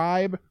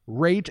subscribe,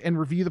 rate, and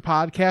review the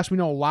podcast. We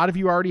know a lot of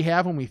you already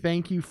have, and we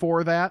thank you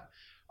for that.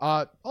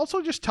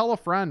 Also, just tell a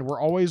friend. We're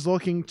always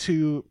looking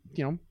to,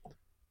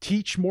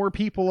 teach more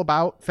people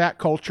about fat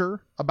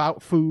culture,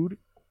 about food.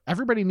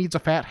 Everybody needs a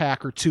fat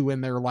hack or two in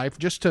their life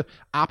just to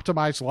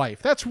optimize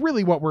life. That's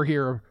really what we're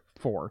here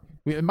for.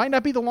 It might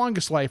not be the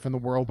longest life in the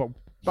world, but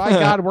by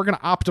God, we're going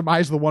to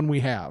optimize the one we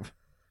have.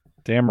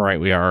 Damn right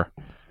we are.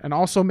 And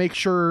also make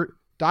sure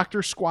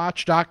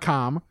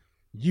drsquatch.com,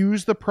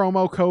 use the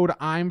promo code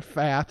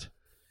I'mFat.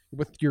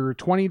 With your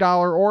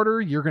 $20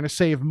 order, you're going to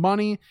save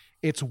money.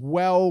 It's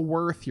well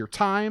worth your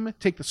time.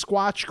 Take the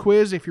Squatch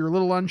quiz if you're a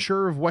little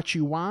unsure of what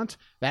you want.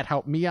 That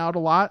helped me out a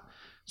lot.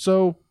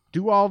 So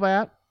do all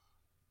that.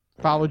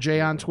 Follow Jay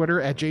on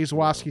Twitter at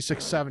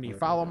JayZawoski670.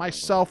 Follow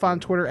myself on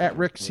Twitter at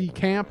Rick C.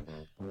 Camp.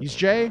 He's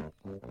Jay.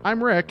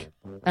 I'm Rick.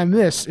 And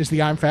this is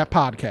the I'm Fat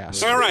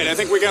Podcast. All right, I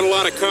think we got a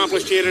lot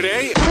accomplished here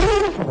today.